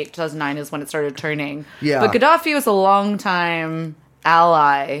 2008, 2009 is when it started turning. Yeah. But Gaddafi was a long time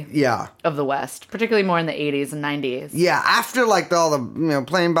ally Yeah. of the West, particularly more in the 80s and 90s. Yeah, after like all the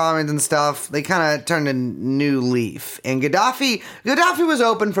plane bombings and stuff, they kind of turned a new leaf. And Gaddafi was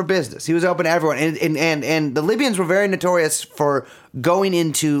open for business. He was open to everyone, and the Libyans were very notorious for going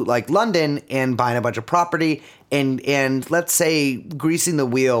into like London and buying a bunch of property and let's say greasing the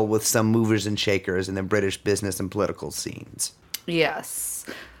wheel with some movers and shakers in the British business and political scenes. Yes.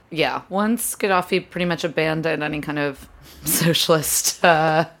 Yeah. Once Gaddafi pretty much abandoned any kind of socialist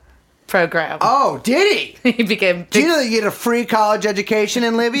program. Oh, did he? He became Do you know that you get a free college education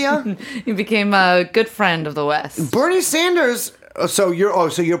in Libya? he became a good friend of the West. Bernie Sanders. So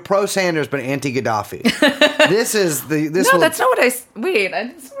you're pro Sanders but anti Gaddafi. No, that's not what that's not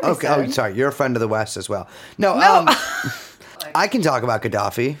what I Okay. said. Oh, sorry. You're a friend of the West as well. No. I can talk about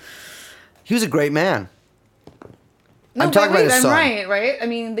Gaddafi. He was a great man. No, I'm talking about his I'm son. right? I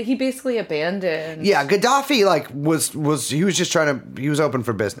mean, he basically abandoned. Yeah, Gaddafi he was open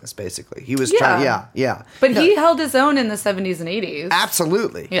for business basically. He was trying. Yeah. But No, he held his own in the 70s and 80s.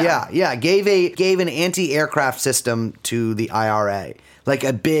 absolutely. Yeah. Yeah. Gave an anti-aircraft system to the IRA. Like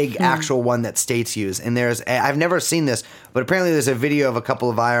a big actual one that states use. And I've never seen this, but apparently there's a video of a couple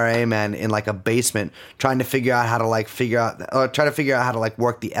of IRA men in like a basement trying to figure out how to work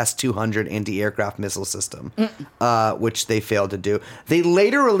the S-200 anti-aircraft missile system, which they failed to do. They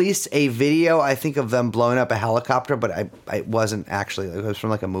later released a video, I think, of them blowing up a helicopter, but it wasn't actually. It was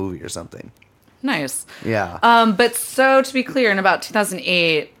from like a movie or something. Nice. Yeah. But so to be clear, in about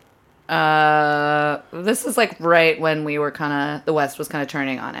 2008, this is like right when the West was kind of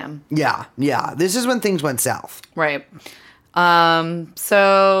turning on him. Yeah. This is when things went south. Right.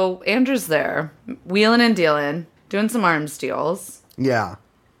 So Andrew's there, wheeling and dealing, doing some arms deals. Yeah.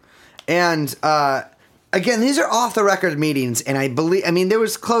 And, again, these are off-the-record meetings, and there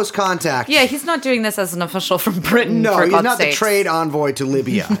was close contact. Yeah, he's not doing this as an official from Britain. No, for he's God's not sakes. the trade envoy to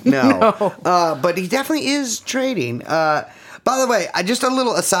Libya. No. But he definitely is trading. By the way, just a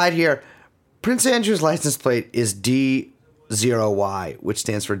little aside here. Prince Andrew's license plate is D0Y, which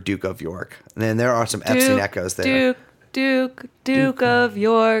stands for Duke of York. And then there are some Epstein echoes there. Duke of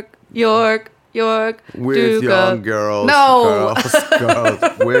York, York. With Duke young of... girls. No. Girls.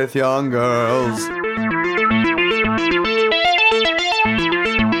 With young girls.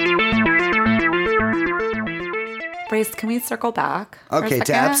 Brace, can we circle back? for a Okay, to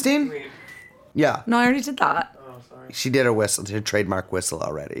second? Epstein? Yeah. No, I already did that. Oh, sorry. She did her whistle, her trademark whistle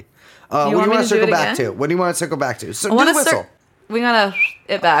already. You What do want you me want to to do circle it back again? to? What do you want to circle back to? So I do want the to whistle. we gotta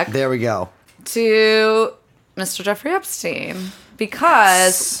it back There we go. to Mr. Jeffrey Epstein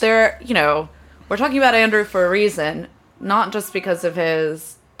because we're talking about Andrew for a reason, not just because of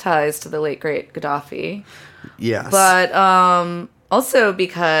his ties to the late great Gaddafi, Yes. but also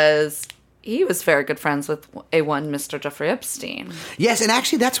because he was very good friends with a one Mr. Jeffrey Epstein. Yes, and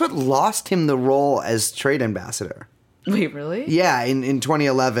actually that's what lost him the role as trade ambassador. Wait, really? Yeah, in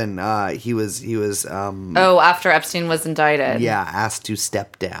 2011, he was Oh, after Epstein was indicted. asked to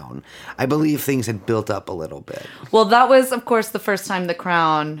step down. I believe things had built up a little bit. Well, that was, of course, the first time the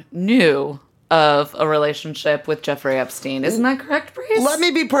Crown knew of a relationship with Jeffrey Epstein. Isn't that correct, Brace? Let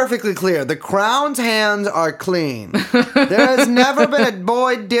me be perfectly clear. The Crown's hands are clean. There has never been a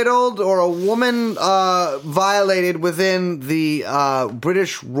boy diddled or a woman violated within the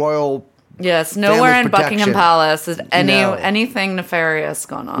British royal. Yes, nowhere in Family Buckingham protection. Palace is No. anything nefarious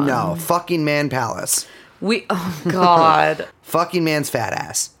going on. No, fucking man palace. Oh, God. Fucking man's fat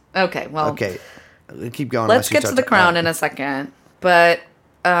ass. Okay, well. Okay, keep going. Let's unless you get to start the Crown in a second. But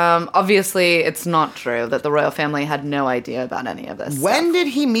obviously, it's not true that the royal family had no idea about any of this. When did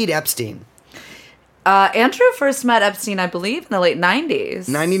he meet Epstein? Andrew first met Epstein, I believe, in the late 90s.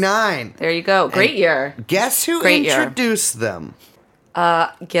 99. There you go. Great year. Guess who Great year. introduced them?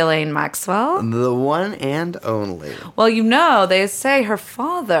 Ghislaine Maxwell. The one and only. Well, they say her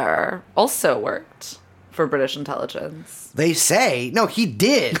father also worked for British intelligence. They say. No, he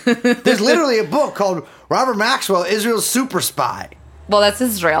did. There's literally a book called Robert Maxwell, Israel's Super Spy. Well, that's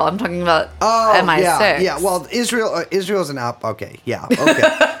Israel. I'm talking about MI6. Yeah. Well, Israel's an up. Okay, yeah,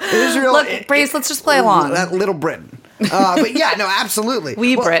 okay. Israel. Look, Brace, let's just play along. Little Britain. But yeah, no, absolutely.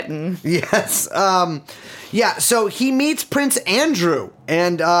 Britain. Yes. Yeah, so he meets Prince Andrew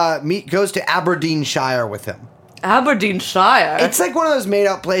and goes to Aberdeenshire with him. Aberdeenshire. It's like one of those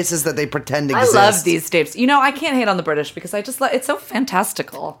made-up places that they pretend exist. I love these tapes. You know, I can't hate on the British because I just it's so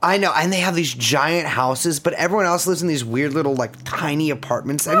fantastical. I know, and they have these giant houses, but everyone else lives in these weird little, like, tiny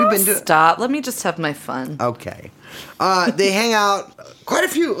apartments. Have you been to... Stop. Let me just have my fun. Okay. They hang out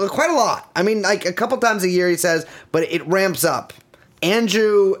quite a lot. I mean, like, a couple times a year, he says, but it ramps up.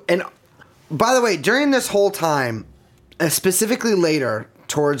 Andrew, and by the way, during this whole time, specifically later,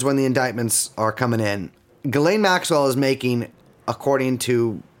 towards when the indictments are coming in, Ghislaine Maxwell is making, according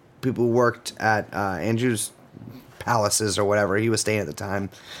to people who worked at Andrew's palaces or whatever he was staying at the time,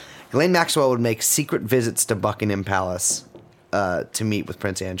 Ghislaine Maxwell would make secret visits to Buckingham Palace to meet with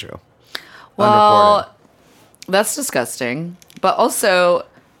Prince Andrew. Well, Unreported. That's disgusting. But also,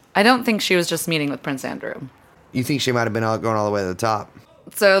 I don't think she was just meeting with Prince Andrew. You think she might have been going all the way to the top?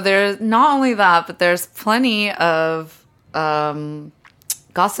 So there's not only that, but there's plenty of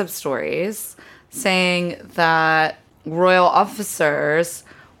gossip stories saying that royal officers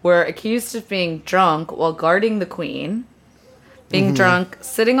were accused of being drunk while guarding the queen, being drunk,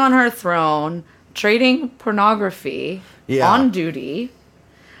 sitting on her throne, trading pornography on duty.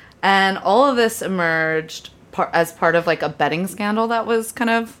 And all of this emerged as part of like a betting scandal that was kind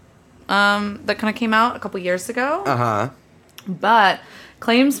of came out a couple years ago. Uh-huh. But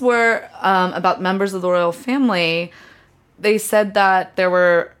claims were about members of the royal family. They said that there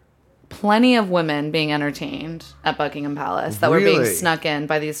were plenty of women being entertained at Buckingham Palace that were being snuck in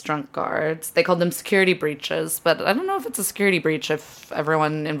by these drunk guards. They called them security breaches, but I don't know if it's a security breach if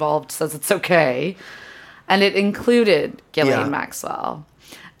everyone involved says it's okay. And it included Ghislaine Maxwell.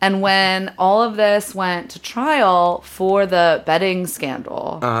 And when all of this went to trial for the betting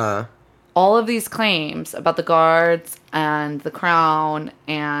scandal, all of these claims about the guards and the crown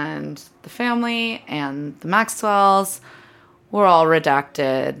and the family and the Maxwells were all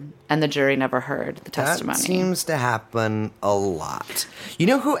redacted, and the jury never heard the testimony. That seems to happen a lot. You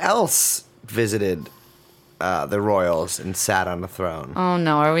know who else visited the royals and sat on the throne? Oh,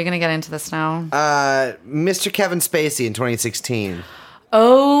 no. Are we going to get into this now? Mr. Kevin Spacey in 2016.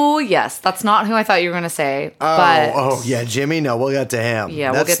 Oh, yes. That's not who I thought you were going to say. Oh, yeah, Jimmy? No, we'll get to him.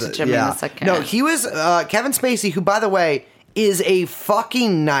 Yeah, we'll get to Jimmy in a second. No, he was Kevin Spacey, who, by the way, is a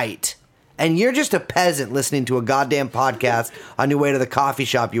fucking knight. And you're just a peasant listening to a goddamn podcast on your way to the coffee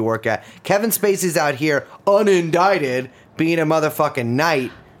shop you work at. Kevin Spacey's out here unindicted being a motherfucking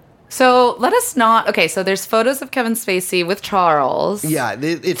knight. So let us not... Okay, so there's photos of Kevin Spacey with Charles. Yeah,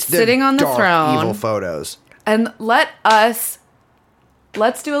 it's sitting on the dark, throne. evil photos. And let's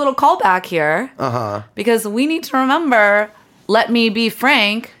do a little callback here. Uh-huh. Because we need to remember, let me be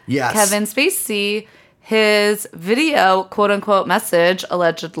frank, Kevin Spacey... his video, quote-unquote, message,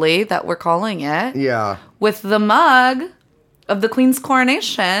 allegedly, that we're calling it. Yeah. With the mug of the Queen's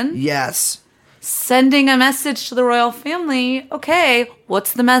coronation. Yes. Sending a message to the royal family. Okay,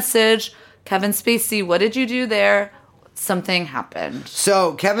 what's the message? Kevin Spacey, what did you do there? Something happened.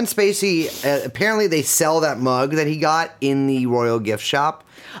 So, Kevin Spacey, apparently they sell that mug that he got in the royal gift shop.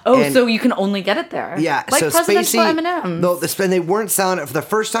 Oh, so you can only get it there. Yeah, like so presidential Spacey, M&Ms. And they weren't selling it for the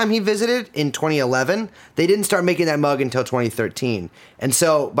first time he visited in 2011. They didn't start making that mug until 2013. And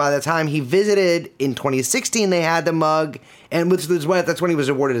so by the time he visited in 2016, they had the mug, and that's when he was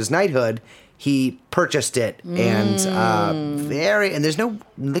awarded his knighthood. He purchased it, and and there's no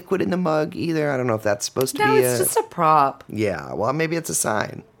liquid in the mug either. I don't know if that's supposed to be. No, it's just a prop. Yeah, well, maybe it's a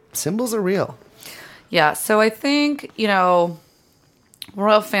sign. Symbols are real. Yeah, so I think,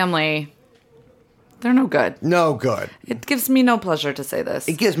 royal family, they're no good. No good. It gives me no pleasure to say this.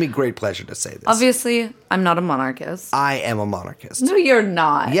 It gives me great pleasure to say this. Obviously, I'm not a monarchist. I am a monarchist. No, you're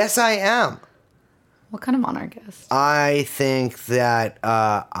not. Yes, I am. What kind of monarchist? I think that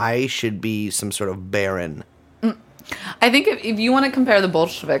I should be some sort of baron. I think if you want to compare the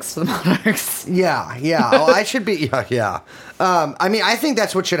Bolsheviks to the monarchs. Yeah. Oh, I should be, yeah. I think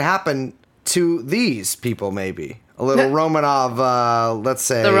that's what should happen to these people, maybe. A little Romanov, let's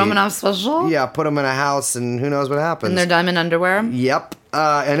say. The Romanov special? Yeah, put them in a house and who knows what happens. In their diamond underwear? Yep.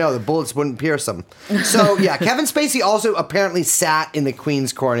 I know, the bullets wouldn't pierce them. So, yeah, Kevin Spacey also apparently sat in the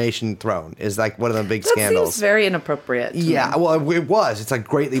Queen's coronation throne, is like one of the big scandals. That seems very inappropriate. Yeah, well, it was. It's like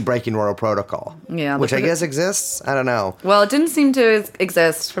greatly breaking royal protocol. Yeah. Which I guess exists? I don't know. Well, it didn't seem to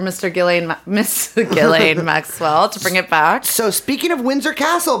exist for Miss Ghislaine Maxwell, to bring it back. So, speaking of Windsor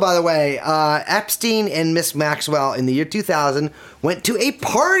Castle, by the way, Epstein and Miss Maxwell in the year 2000 went to a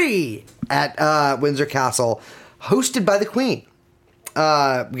party at Windsor Castle hosted by the Queen.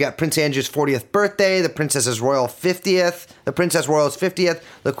 We got Prince Andrew's 40th birthday, the Princess Royal's 50th,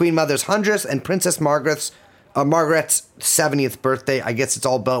 the Queen Mother's 100th, and Princess Margaret's 70th birthday. I guess it's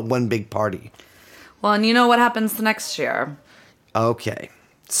all about one big party. Well, and you know what happens the next year? Okay.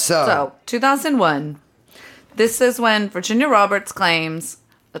 So, 2001. This is when Virginia Roberts claims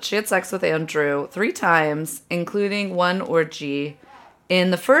that she had sex with Andrew 3 times, including one orgy,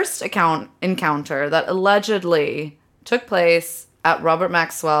 in the first encounter that allegedly took place at Robert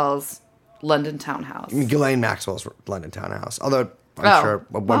Maxwell's London townhouse. Ghislaine Maxwell's London townhouse. Although I'm sure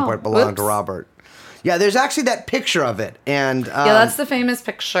at one point belonged to Robert. Yeah, there's actually that picture of it. And yeah, that's the famous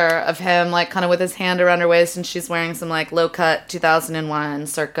picture of him, like, kind of with his hand around her waist, and she's wearing some, like, low-cut 2001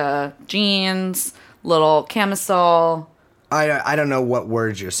 circa jeans, little camisole. I don't know what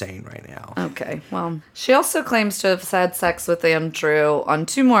words you're saying right now. Okay, well, she also claims to have had sex with Andrew on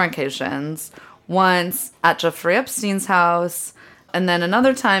 2 more occasions. Once at Jeffrey Epstein's house, and then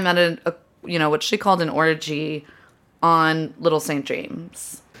another time at a what she called an orgy on Little St.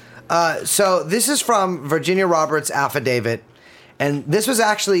 James. So this is from Virginia Roberts' affidavit, and this was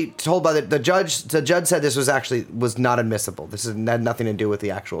actually told by the judge. The judge said this was not admissible. This had nothing to do with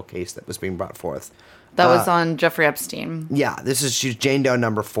the actual case that was being brought forth. That was on Jeffrey Epstein. Yeah, she's Jane Doe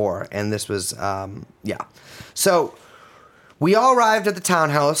number 4, and this was So we all arrived at the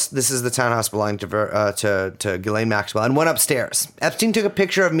townhouse. This is the townhouse belonging to Ghislaine Maxwell, and went upstairs. Epstein took a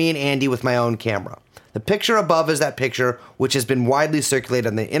picture of me and Andy with my own camera. The picture above is that picture, which has been widely circulated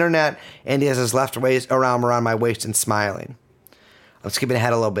on the internet. Andy has his left arm around my waist and smiling. I'm skipping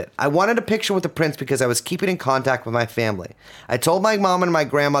ahead a little bit. I wanted a picture with the prince because I was keeping in contact with my family. I told my mom and my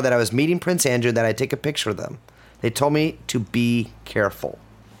grandma that I was meeting Prince Andrew, that I'd take a picture of them. They told me to be careful.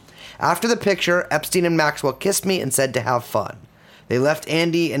 After the picture, Epstein and Maxwell kissed me and said to have fun. They left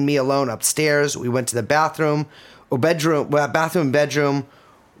Andy and me alone upstairs. We went to the bathroom and bedroom,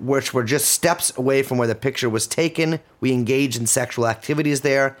 which were just steps away from where the picture was taken. We engaged in sexual activities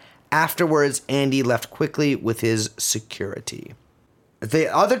there. Afterwards, Andy left quickly with his security.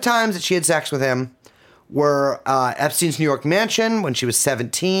 The other times that she had sex with him were Epstein's New York mansion when she was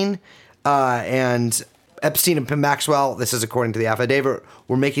 17, and Epstein and Maxwell, this is according to the affidavit,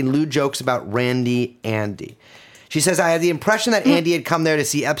 were making lewd jokes about Randy Andy. She says, I had the impression that Andy had come there to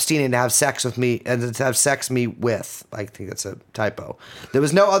see Epstein and to have sex with me, and to have sex me with. I think that's a typo. There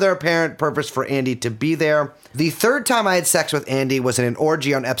was no other apparent purpose for Andy to be there. The third time I had sex with Andy was in an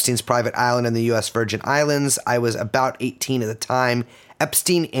orgy on Epstein's private island in the U.S. Virgin Islands. I was about 18 at the time.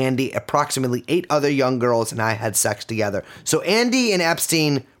 Epstein, Andy, approximately 8 other young girls, and I had sex together. So Andy and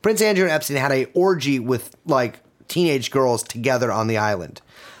Epstein, Prince Andrew and Epstein had an orgy with, like, teenage girls together on the island.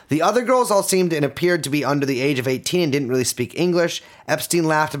 The other girls all seemed and appeared to be under the age of 18 and didn't really speak English. Epstein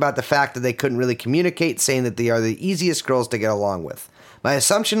laughed about the fact that they couldn't really communicate, saying that they are the easiest girls to get along with. My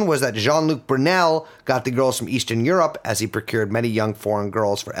assumption was that Jean-Luc Brunel got the girls from Eastern Europe, as he procured many young foreign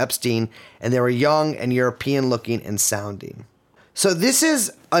girls for Epstein, and they were young and European-looking and sounding. So this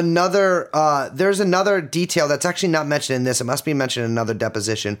is another, there's another detail that's actually not mentioned in this. It must be mentioned in another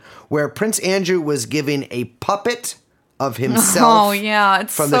deposition, where Prince Andrew was giving a puppet of himself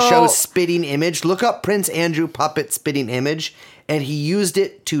from the show Spitting Image. Look up Prince Andrew puppet Spitting Image, and he used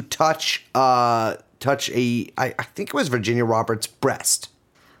it to touch I think it was Virginia Roberts' breast.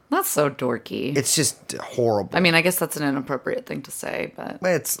 That's so dorky. It's just horrible. I mean, I guess that's an inappropriate thing to say, but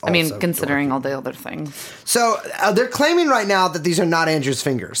it's also, I mean, considering all the other things. So they're claiming right now that these are not Andrew's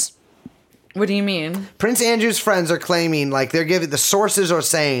fingers. What do you mean? Prince Andrew's friends are claiming, like, the sources are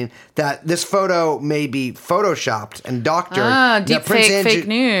saying that this photo may be photoshopped and doctored. Deep fake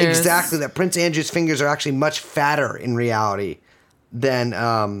news. Exactly, that Prince Andrew's fingers are actually much fatter in reality than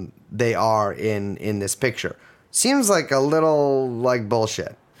they are in this picture. Seems like a little, like,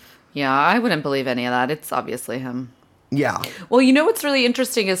 bullshit. Yeah, I wouldn't believe any of that. It's obviously him. Yeah. Well, you know what's really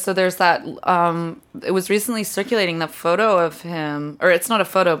interesting is, so there's that, it was recently circulating the photo of him, or it's not a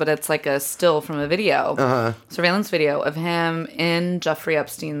photo, but it's like a still from a video, surveillance video of him in Jeffrey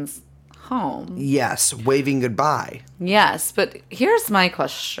Epstein's home. Yes, waving goodbye. Yes, but here's my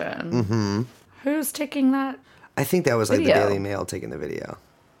question. Mm-hmm. Who's taking that I think that was video? Like the Daily Mail taking the video.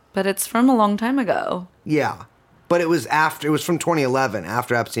 But it's from a long time ago. Yeah. But it was from 2011,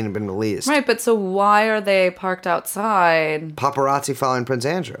 after Epstein had been released. Right, but so why are they parked outside? Paparazzi following Prince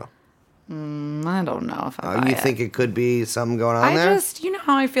Andrew. I don't know if I buy You think it could be something going on there? You know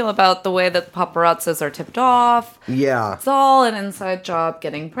how I feel about the way that paparazzis are tipped off. Yeah. It's all an inside job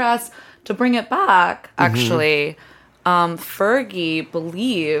getting press. To bring it back, actually, Fergie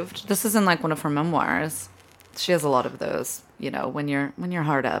believed, this is in like one of her memoirs. She has a lot of those, you know, when you're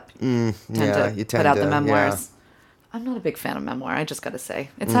hard up. You tend put out the memoirs. I'm not a big fan of memoir. I just got to say,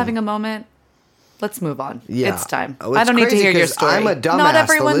 it's having a moment. Let's move on. Yeah. It's time. Oh, I it's don't need to crazy hear your 'cause story. I'm a dumbass. Not The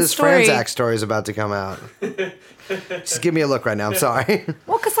everyone's Liz story. Franzak story is about to come out. Just give me a look right now. I'm sorry.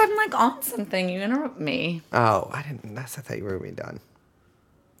 Well, because I'm like on something. You interrupt me. Oh, I didn't. I thought you were going to be done.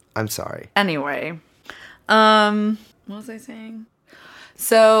 I'm sorry. Anyway, what was I saying?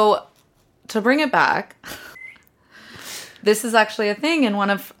 So, to bring it back, this is actually a thing in one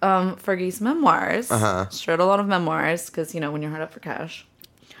of Fergie's memoirs. She wrote a lot of memoirs because, when you're hard up for cash.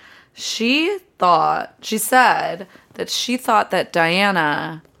 She said that she thought that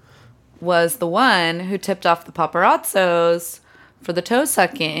Diana was the one who tipped off the paparazzos for the toe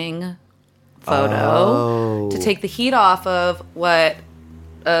sucking photo to take the heat off of what,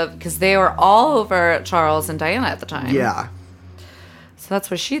 because they were all over Charles and Diana at the time. Yeah. So that's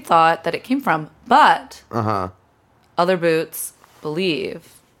where she thought that it came from. But other boots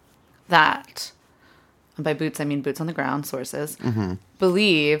believe that, and by boots I mean boots on the ground, sources,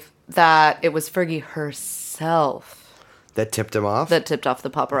 believe that it was Fergie herself That tipped him off? that tipped off the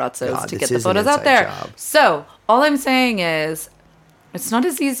paparazzos God, to this get the is an photos out inside there. job. So all I'm saying is, it's not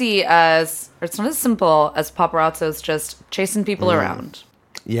as easy as, or it's not as simple as paparazzos just chasing people around.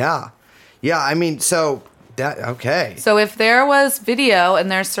 Yeah. Yeah, I mean, so that, okay. So if there was video and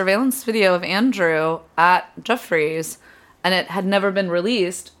there's surveillance video of Andrew at Jeffrey's and it had never been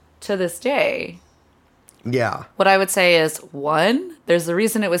released to this day, Yeah. what I would say is, one, there's a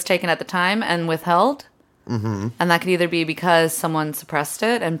reason it was taken at the time and withheld. Mm-hmm. And that could either be because someone suppressed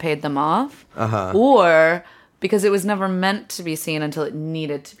it and paid them off, or because it was never meant to be seen until it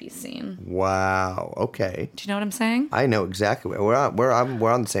needed to be seen. Wow. Okay. Do you know what I'm saying? I know exactly where we're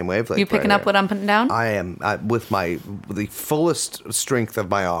on the same wavelength. You picking up what I'm putting down? I am with the fullest strength of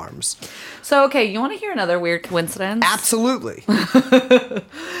my arms. So, okay, you want to hear another weird coincidence? Absolutely.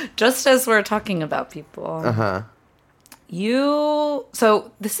 Just as we're talking about people.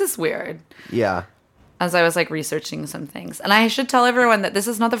 So this is weird. Yeah. As I was researching some things. And I should tell everyone that this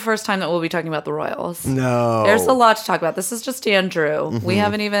is not the first time that we'll be talking about the royals. No. There's a lot to talk about. This is just Andrew. We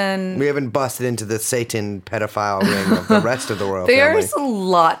haven't busted into the Satan pedophile ring of the rest of the royal family. There's a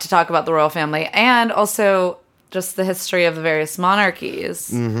lot to talk about the royal family. And also just the history of the various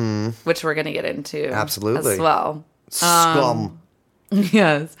monarchies, which we're going to get into Absolutely. as well. Scum.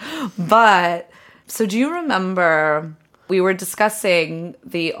 Yes. But, so do you remember we were discussing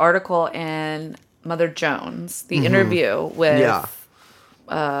the article in Mother Jones, the interview with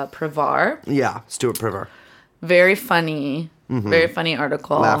Prevar? Yeah, Stuart Priver. Very funny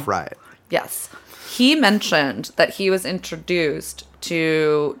article. Laugh riot. Yes. He mentioned that he was introduced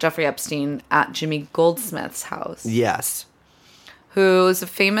to Jeffrey Epstein at Jimmy Goldsmith's house. Yes. Who's a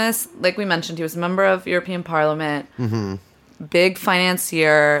famous, like we mentioned, he was a member of European Parliament, big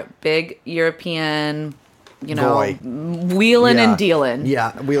financier, big European, Boy. wheeling and dealing.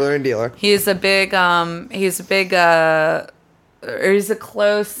 Yeah, wheeler and dealer. He was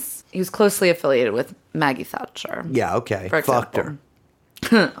closely affiliated with Maggie Thatcher. Yeah, okay. For Fucked example.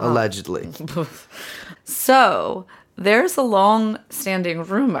 her. Allegedly. So there's a long-standing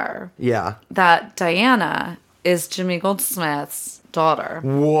rumor Yeah. that Diana is Jimmy Goldsmith's daughter.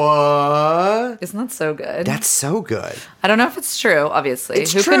 What? Isn't that so good? That's so good. I don't know if it's true, obviously.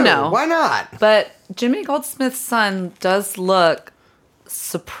 It's Who true. can know? Why not? But Jimmy Goldsmith's son does look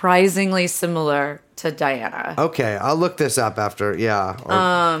surprisingly similar to Diana. Okay, I'll look this up after. Yeah.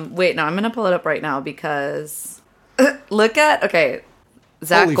 Wait, no, I'm going to pull it up right now because Zach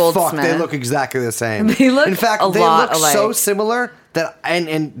Holy Goldsmith. fuck, they look exactly the same. They look In fact, a they lot look alike. so similar that,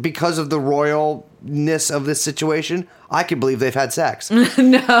 and because of the royalness of this situation, I can believe they've had sex.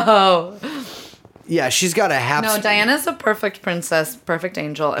 No. Yeah, she's got to have. No, Diana's a perfect princess, perfect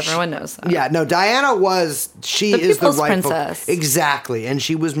angel. Everyone knows that. Yeah, no, Diana was. She The is the people's rightful princess. Exactly, and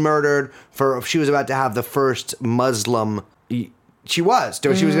she was murdered for. She was about to have the first Muslim. She was. She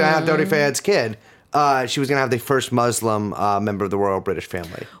was going to have Dodi Fayed's kid. She was going to have the first Muslim member of the royal British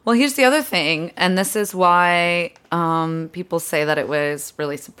family. Well, here's the other thing, and this is why people say that it was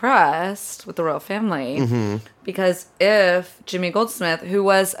really suppressed with the royal family. Because if Jimmy Goldsmith, who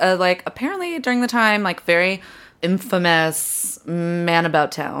was apparently during the time very infamous man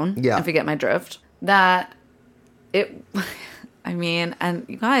about town, if you get my drift, that it, I mean, and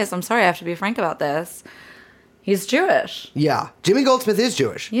you guys, I'm sorry, I have to be frank about this. He's Jewish. Yeah, Jimmy Goldsmith is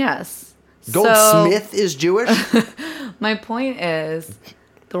Jewish. Yes. Goldsmith is Jewish? My point is,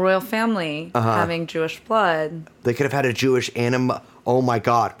 the royal family having Jewish blood. They could have had a Jewish Oh my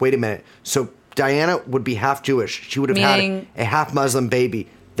God! Wait a minute. So Diana would be half Jewish. She would have had a half Muslim baby.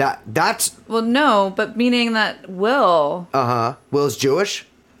 That's Well, no, but meaning that Will. Will's Jewish.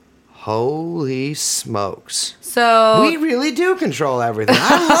 Holy smokes. So We really do control everything.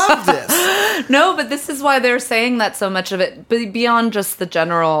 I love this. no, but this is why they're saying that so much of it, beyond just the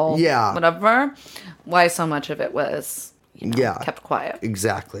general whatever, why so much of it was kept quiet.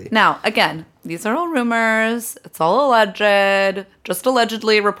 Exactly. Now, again, these are all rumors. It's all alleged. Just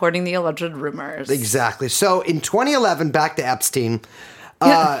allegedly reporting the alleged rumors. Exactly. So in 2011, back to Epstein,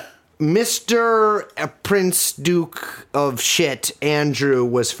 Mr. Prince Duke of shit, Andrew,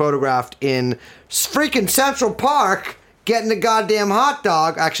 was photographed in freaking Central Park getting a goddamn hot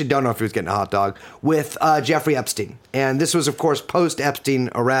dog. I actually don't know if he was getting a hot dog with Jeffrey Epstein. And this was, of course,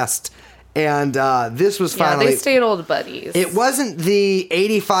 post-Epstein arrest. And this was finally... Yeah, they stayed old buddies. It wasn't the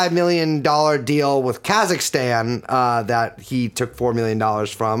 $85 million deal with Kazakhstan that he took $4 million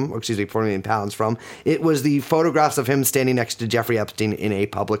from, or excuse me, £4 million from. It was the photographs of him standing next to Jeffrey Epstein in a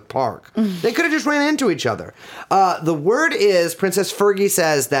public park. They could have just ran into each other. The word is, Princess Fergie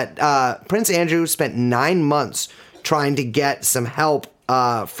says that Prince Andrew spent 9 months trying to get some help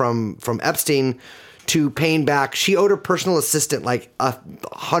from Epstein to paying back. She owed her personal assistant like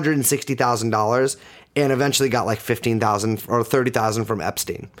 $160,000 and eventually got like $15,000 or $30,000 from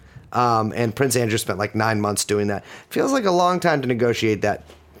Epstein. And Prince Andrew spent like 9 months doing that. Feels like a long time to negotiate that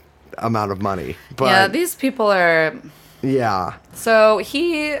amount of money. But yeah, these people are... Yeah. So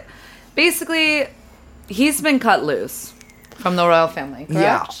he's been cut loose from the royal family,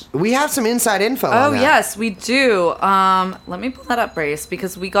 correct? Yeah. We have some inside info on Oh, that. yes, we do. Let me pull that up, Brace,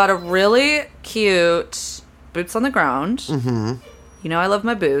 because we got a really cute boots on the ground. Mm-hmm. You know I love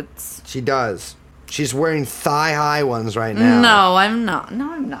my boots. She does. She's wearing thigh-high ones right now. No, I'm not.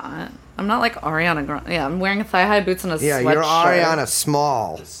 No, I'm not. I'm not like Ariana Grande. Yeah, I'm wearing thigh-high boots and a Yeah, sweatshirt. you're Ariana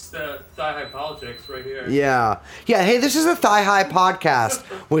Small. It's thigh-high politics right here. Yeah. Yeah, hey, this is a Thigh-High podcast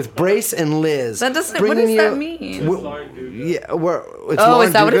with Brace and Liz. That doesn't... What bringing does that you- mean? Lauren Duca. Yeah, it's Oh, Lauren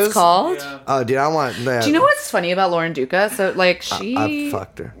is that what it's Duca's? called? Yeah. Oh, dude, I want that. Do you know what's funny about Lauren Duca? So, like, she... I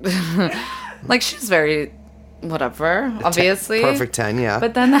fucked her. Like, she's very... Whatever, obviously. Perfect 10, yeah.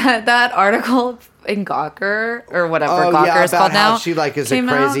 But then that article in Gawker, or whatever Gawker yeah, is about called how now. she like is a came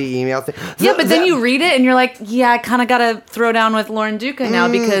crazy out. email thing. Yeah, but then you read it and you're like, yeah, I kind of got to throw down with Lauren Duca now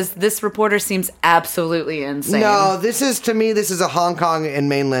because this reporter seems absolutely insane. No, this is a Hong Kong and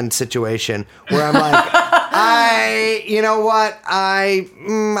mainland situation where I'm like, you know what?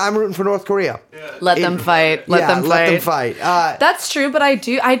 I'm rooting for North Korea. Let them fight. Let them fight. That's true, but I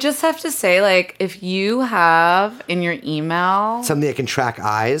just have to say, like, if you have in your email Something that can track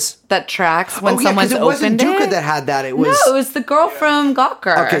eyes. that tracks when 'Cause someone's it wasn't opened Duca it. that had that. It was No, it was the girl from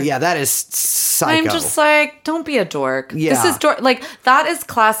Gawker. okay. Yeah, that is psycho. I'm just like, don't be a dork. Yeah. This is dork. Like, that is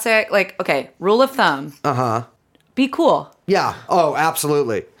classic. Like, okay, rule of thumb. Be cool. Yeah. Oh,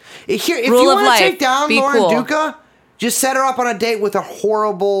 absolutely. If Rule you of want to life, take down be Lauren cool. Duca, just set her up on a date with a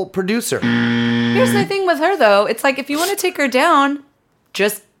horrible producer. Here's the thing with her, though. It's like, if you want to take her down,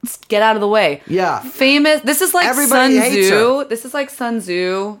 just get out of the way. Yeah. Famous. This is like Everybody Sun hates Tzu. her. This is like Sun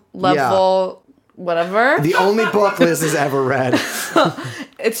Tzu level, whatever. The only book Liz has ever read.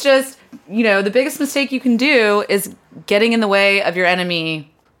 It's just, the biggest mistake you can do is getting in the way of your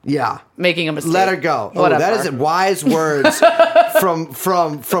enemy Yeah. making a mistake. Let her go. Oh, Whatever. that is wise words from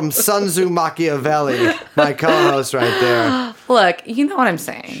Sun Tzu Machiavelli, my co-host right there. Look, you know what I'm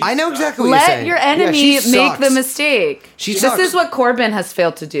saying. I know exactly what you're saying. Let your enemy Yeah, she make the sucks. mistake. She This sucks. is what Corbyn has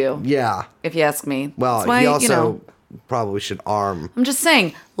failed to do, Yeah. if you ask me. Well, That's why, he also probably should arm. I'm just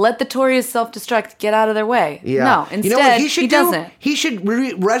saying, let the Tories self-destruct, get out of their way. Yeah. No, instead, you know what he should do? doesn't. He should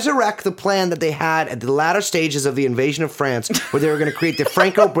resurrect the plan that they had at the latter stages of the invasion of France, where they were going to create the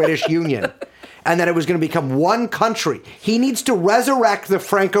Franco-British Union, and that it was going to become one country. He needs to resurrect the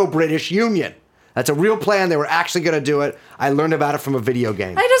Franco-British Union. That's a real plan. They were actually going to do it. I learned about it from a video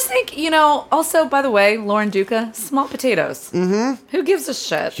game. I just think, also, by the way, Lauren Duca, small potatoes. Mm-hmm. Who gives a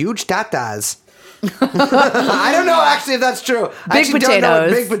shit? Huge tatas. I don't know actually if that's true. I Big actually don't know what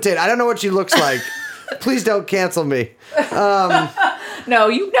potatoes. big potato. I don't know what she looks like. Please don't cancel me. No,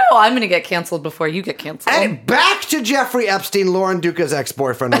 I'm going to get canceled before you get canceled. And back to Jeffrey Epstein, Lauren Duca's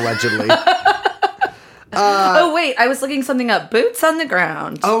ex-boyfriend, allegedly. Oh, wait, I was looking something up. Boots on the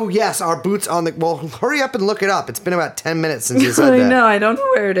ground. Oh, yes, our boots on the... Well, hurry up and look it up. It's been about 10 minutes since you said I that. know, I don't know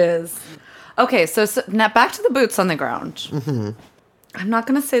where it is. Okay, so now back to the boots on the ground. Mm-hmm. I'm not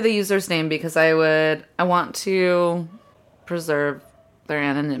going to say the user's name because I want to preserve their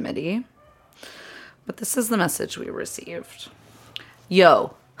anonymity. But this is the message we received.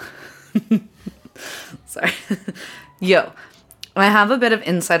 Yo. Sorry. Yo. I have a bit of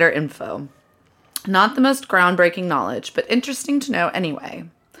insider info. Not the most groundbreaking knowledge, but interesting to know anyway.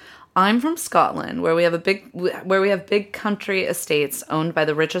 I'm from Scotland, where we have big country estates owned by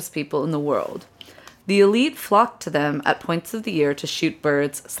the richest people in the world. The elite flock to them at points of the year to shoot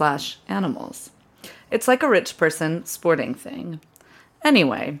birds/animals. It's like a rich person sporting thing.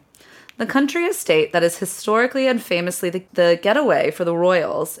 Anyway, the country estate that is historically and famously the getaway for the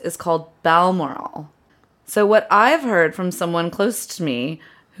royals is called Balmoral. So what I've heard from someone close to me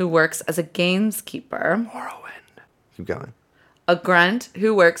who works as a gamekeeper, Morrowind. Keep going. a grunt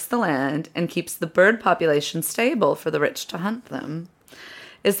who works the land and keeps the bird population stable for the rich to hunt them,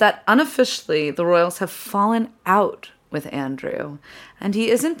 is that unofficially the royals have fallen out with Andrew, and he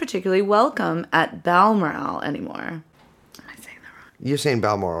isn't particularly welcome at Balmoral anymore. Am I saying that wrong? You're saying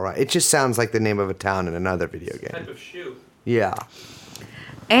Balmoral, right? It just sounds like the name of a town in another video game. Type of shoe. Yeah.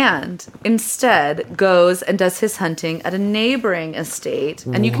 And instead goes and does his hunting at a neighboring estate.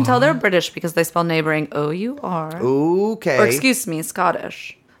 And you can tell they're British because they spell neighboring O-U-R. Okay. Or excuse me,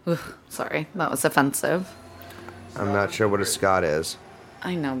 Scottish. Ugh, sorry, that was offensive. I'm not sure what a Scot is.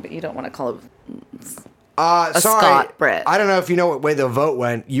 I know, but you don't want to call it Sorry. Scot Brit. I don't know if you know what way the vote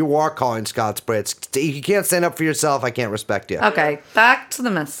went. You are calling Scots Brits. You can't stand up for yourself. I can't respect you. Okay, back to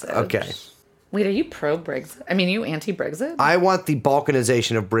the message. Okay. Wait, are you pro-Brexit? I mean, you anti-Brexit? I want the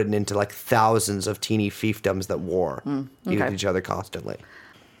balkanization of Britain into like thousands of teeny fiefdoms that war with each other constantly.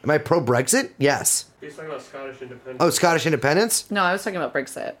 Am I pro-Brexit? Yes. He's talking about Scottish independence. Oh, Scottish independence? No, I was talking about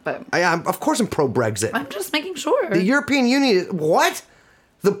Brexit, but Of course I'm pro-Brexit. I'm just making sure. The European Union, what?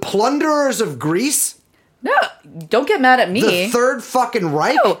 The plunderers of Greece? No, don't get mad at me. The Third fucking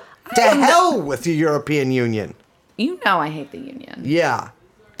Reich? No, to hell with the European Union. You know I hate the Union. Yeah.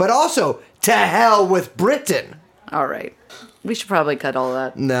 But also, to hell with Britain. All right. We should probably cut all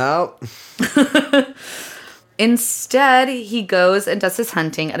that. No. Instead, he goes and does his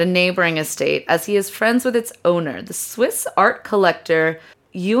hunting at a neighboring estate as he is friends with its owner, the Swiss art collector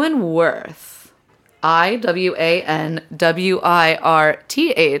Ewan Wirth. Iwanwirth,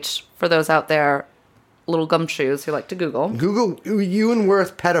 for those out there, little gumshoes who like to Google. Google Ewan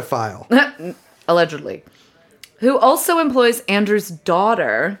Wirth pedophile. Allegedly. Who also employs Andrew's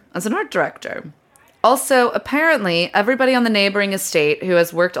daughter as an art director. Also, apparently, everybody on the neighboring estate who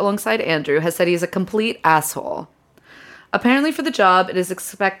has worked alongside Andrew has said he's a complete asshole. Apparently, for the job, it is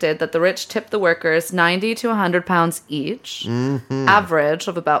expected that the rich tip the workers 90 to 100 pounds each, average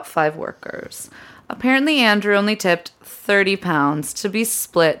of about 5 workers. Apparently, Andrew only tipped 30 pounds to be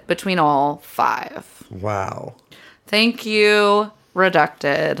split between all 5. Wow. Thank you,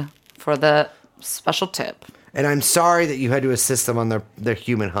 Redacted, for the special tip. And I'm sorry that you had to assist them on their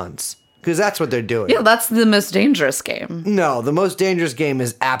human hunts. Because that's what they're doing. Yeah, that's the most dangerous game. No, the most dangerous game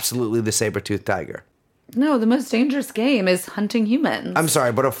is absolutely the saber-toothed tiger. No, the most dangerous game is hunting humans. I'm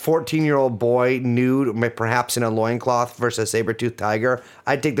sorry, but a 14-year-old boy nude, perhaps in a loincloth, versus a saber-toothed tiger,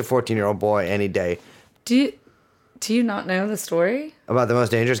 I'd take the 14-year-old boy any day. Do you not know the story? About the most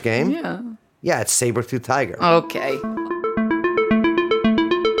dangerous game? Yeah. Yeah, it's saber-toothed tiger. Okay.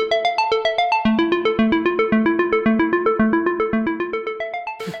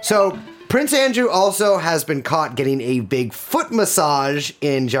 So, Prince Andrew also has been caught getting a big foot massage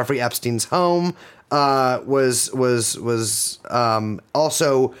in Jeffrey Epstein's home. Was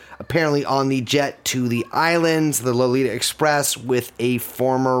also apparently on the jet to the islands, the Lolita Express, with a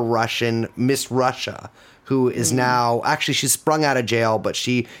former Russian Miss Russia, who is now actually she's sprung out of jail, but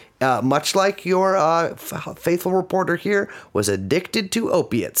she, much like your faithful reporter here, was addicted to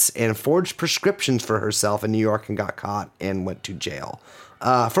opiates and forged prescriptions for herself in New York and got caught and went to jail.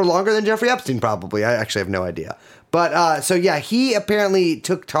 For longer than Jeffrey Epstein, probably. I actually have no idea. But, so yeah, he apparently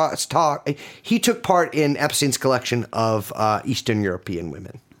took part in Epstein's collection of Eastern European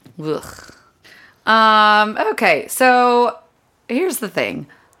women. Ugh. Okay, so here's the thing.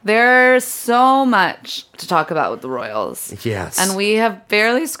 There's so much to talk about with the royals. Yes. And we have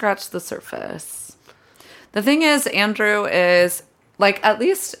barely scratched the surface. The thing is, Andrew is, like, at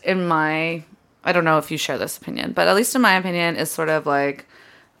least in my... I don't know if you share this opinion, but at least in my opinion, is sort of like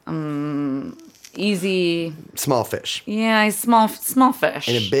easy. Small fish. Yeah, he's small fish.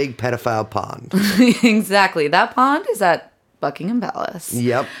 In a big pedophile pond. Exactly. That pond is at Buckingham Palace.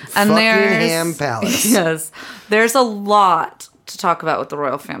 Yep. And Buckingham Palace. Yes. There's a lot to talk about with the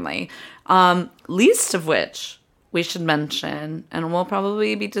royal family. Least of which we should mention, and we'll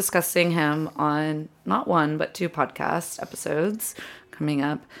probably be discussing him on not 1, but 2 podcast episodes coming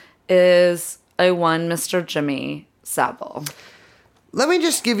up, is a one Mr. Jimmy Savile. Let me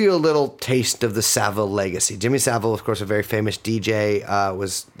just give you a little taste of the Savile legacy. Jimmy Savile, of course, a very famous DJ,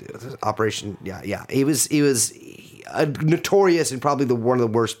 was Operation. Yeah. He was notorious and probably one of the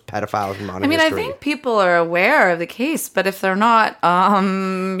worst pedophiles in modern I mean, history. I think people are aware of the case, but if they're not,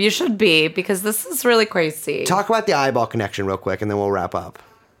 you should be, because this is really crazy. Talk about the eyeball connection real quick, and then we'll wrap up.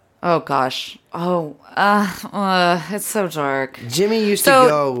 Oh, gosh. Oh, it's so dark. Jimmy used to So-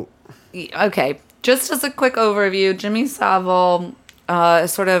 go... Okay, just as a quick overview, Jimmy Savile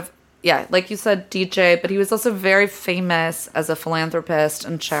sort of, yeah, like you said, DJ, but he was also very famous as a philanthropist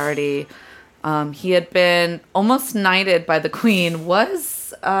and charity. He had been almost knighted by the Queen.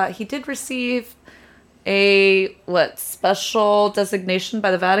 He did receive a special designation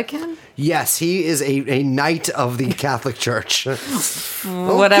by the Vatican? Yes, he is a knight of the Catholic Church.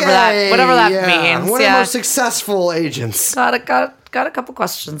 Whatever that means. One of the most successful agents. Got a couple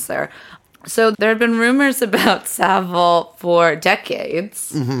questions there. So there had been rumors about Savile for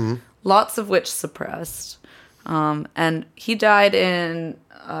decades, lots of which suppressed. And he died in,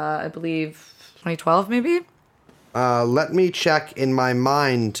 I believe, 2012 maybe? Let me check in my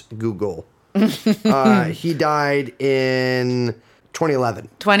mind, Google. He died in 2011.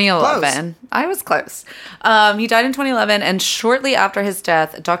 2011. Close. I was close. He died in 2011, and shortly after his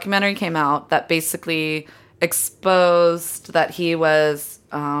death, a documentary came out that basically exposed that he was,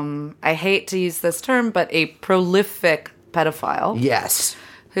 I hate to use this term, but a prolific pedophile. Yes.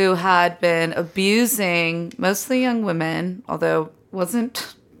 Who had been abusing mostly young women, although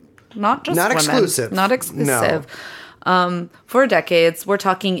wasn't not just Not women. exclusive. Not exclusive. No. For decades. We're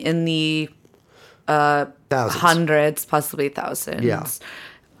talking in the Thousands. hundreds, possibly thousands. Yeah.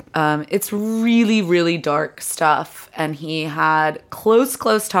 It's really, really dark stuff. And he had close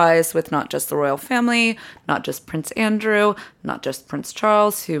ties with not just the royal family, not just Prince Andrew, not just Prince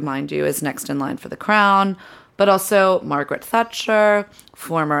Charles, who, mind you, is next in line for the crown, but also Margaret Thatcher,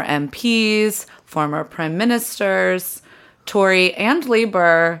 former MPs, former prime ministers, Tory and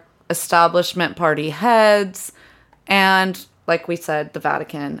Labour establishment party heads, and, like we said, the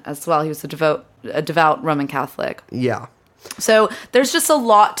Vatican as well. He was a devout Roman Catholic. Yeah. So there's just a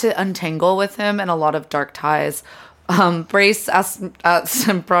lot to untangle with him and a lot of dark ties. Brace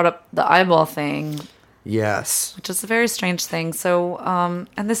brought up the eyeball thing, Yes. which is a very strange thing. So,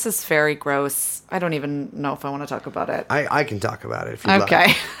 and this is very gross. I don't even know if I want to talk about it. I can talk about it if you'd Okay.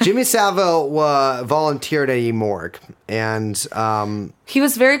 like. Jimmy Savile volunteered at a morgue, and He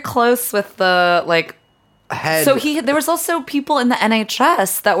was very close with the, head... So there was also people in the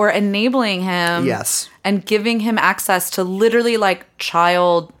NHS that were enabling him, Yes. and giving him access to literally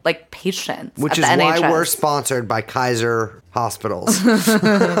child patients, Which at is the why NHS. we're sponsored by Kaiser Hospitals.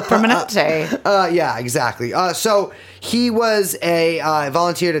 Permanente. Yeah, exactly. So he was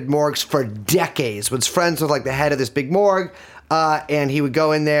volunteered at morgues for decades. Was friends with the head of this big morgue, and he would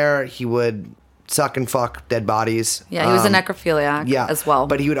go in there. He would suck and fuck dead bodies. Yeah, he was a necrophiliac as well.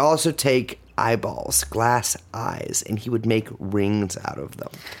 But he would also take eyeballs, glass eyes, and he would make rings out of them.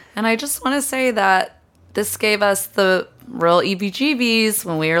 And I just want to say that this gave us the real EBGBs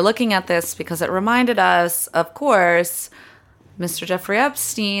when we were looking at this, because it reminded us, of course, Mr. Jeffrey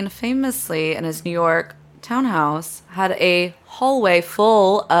Epstein famously in his New York townhouse had a hallway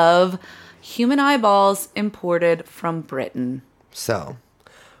full of human eyeballs imported from Britain. So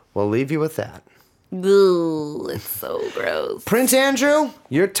we'll leave you with that. Ooh, it's so gross. Prince Andrew,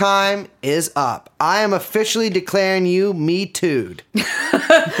 your time is up. I am officially declaring you Me Too'd.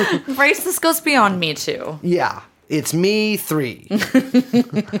 Brace, this goes beyond Me Too. Yeah, it's Me 3.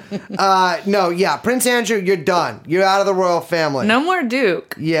 Prince Andrew, you're done. You're out of the royal family. No more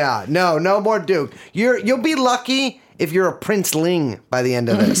Duke. Yeah, no more Duke. You'll be lucky if you're a Prince Ling by the end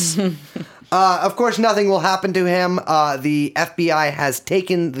of this. Of course, nothing will happen to him. The FBI has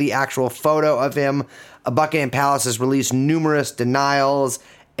taken the actual photo of him. Buckingham Palace has released numerous denials,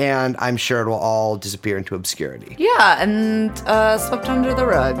 and I'm sure it will all disappear into obscurity. Yeah, and swept under the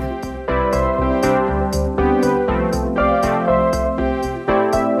rug.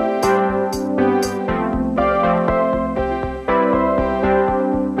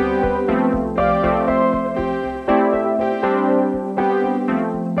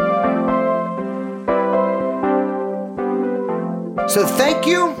 So thank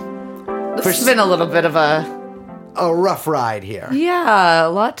you. This has been a little bit of a rough ride here. Yeah, a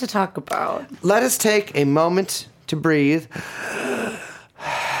lot to talk about. Let us take a moment to breathe.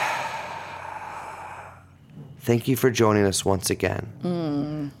 Thank you for joining us once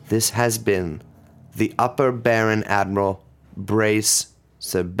again. This has been the Upper Baron Admiral Brace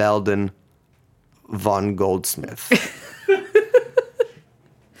Sir Belden von Goldsmith.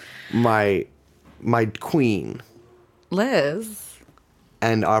 my queen. Liz.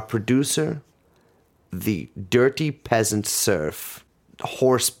 And our producer, the dirty peasant serf,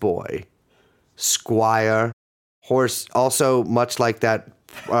 horseboy, Squire horse, also much like that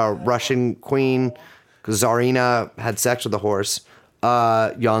Russian queen, Tsarina had sex with a horse,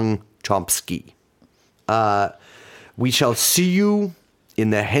 young Chomsky. We shall see you in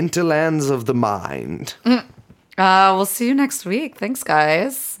the hinterlands of the mind. We'll see you next week. Thanks,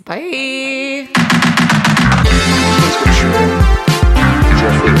 guys. Bye.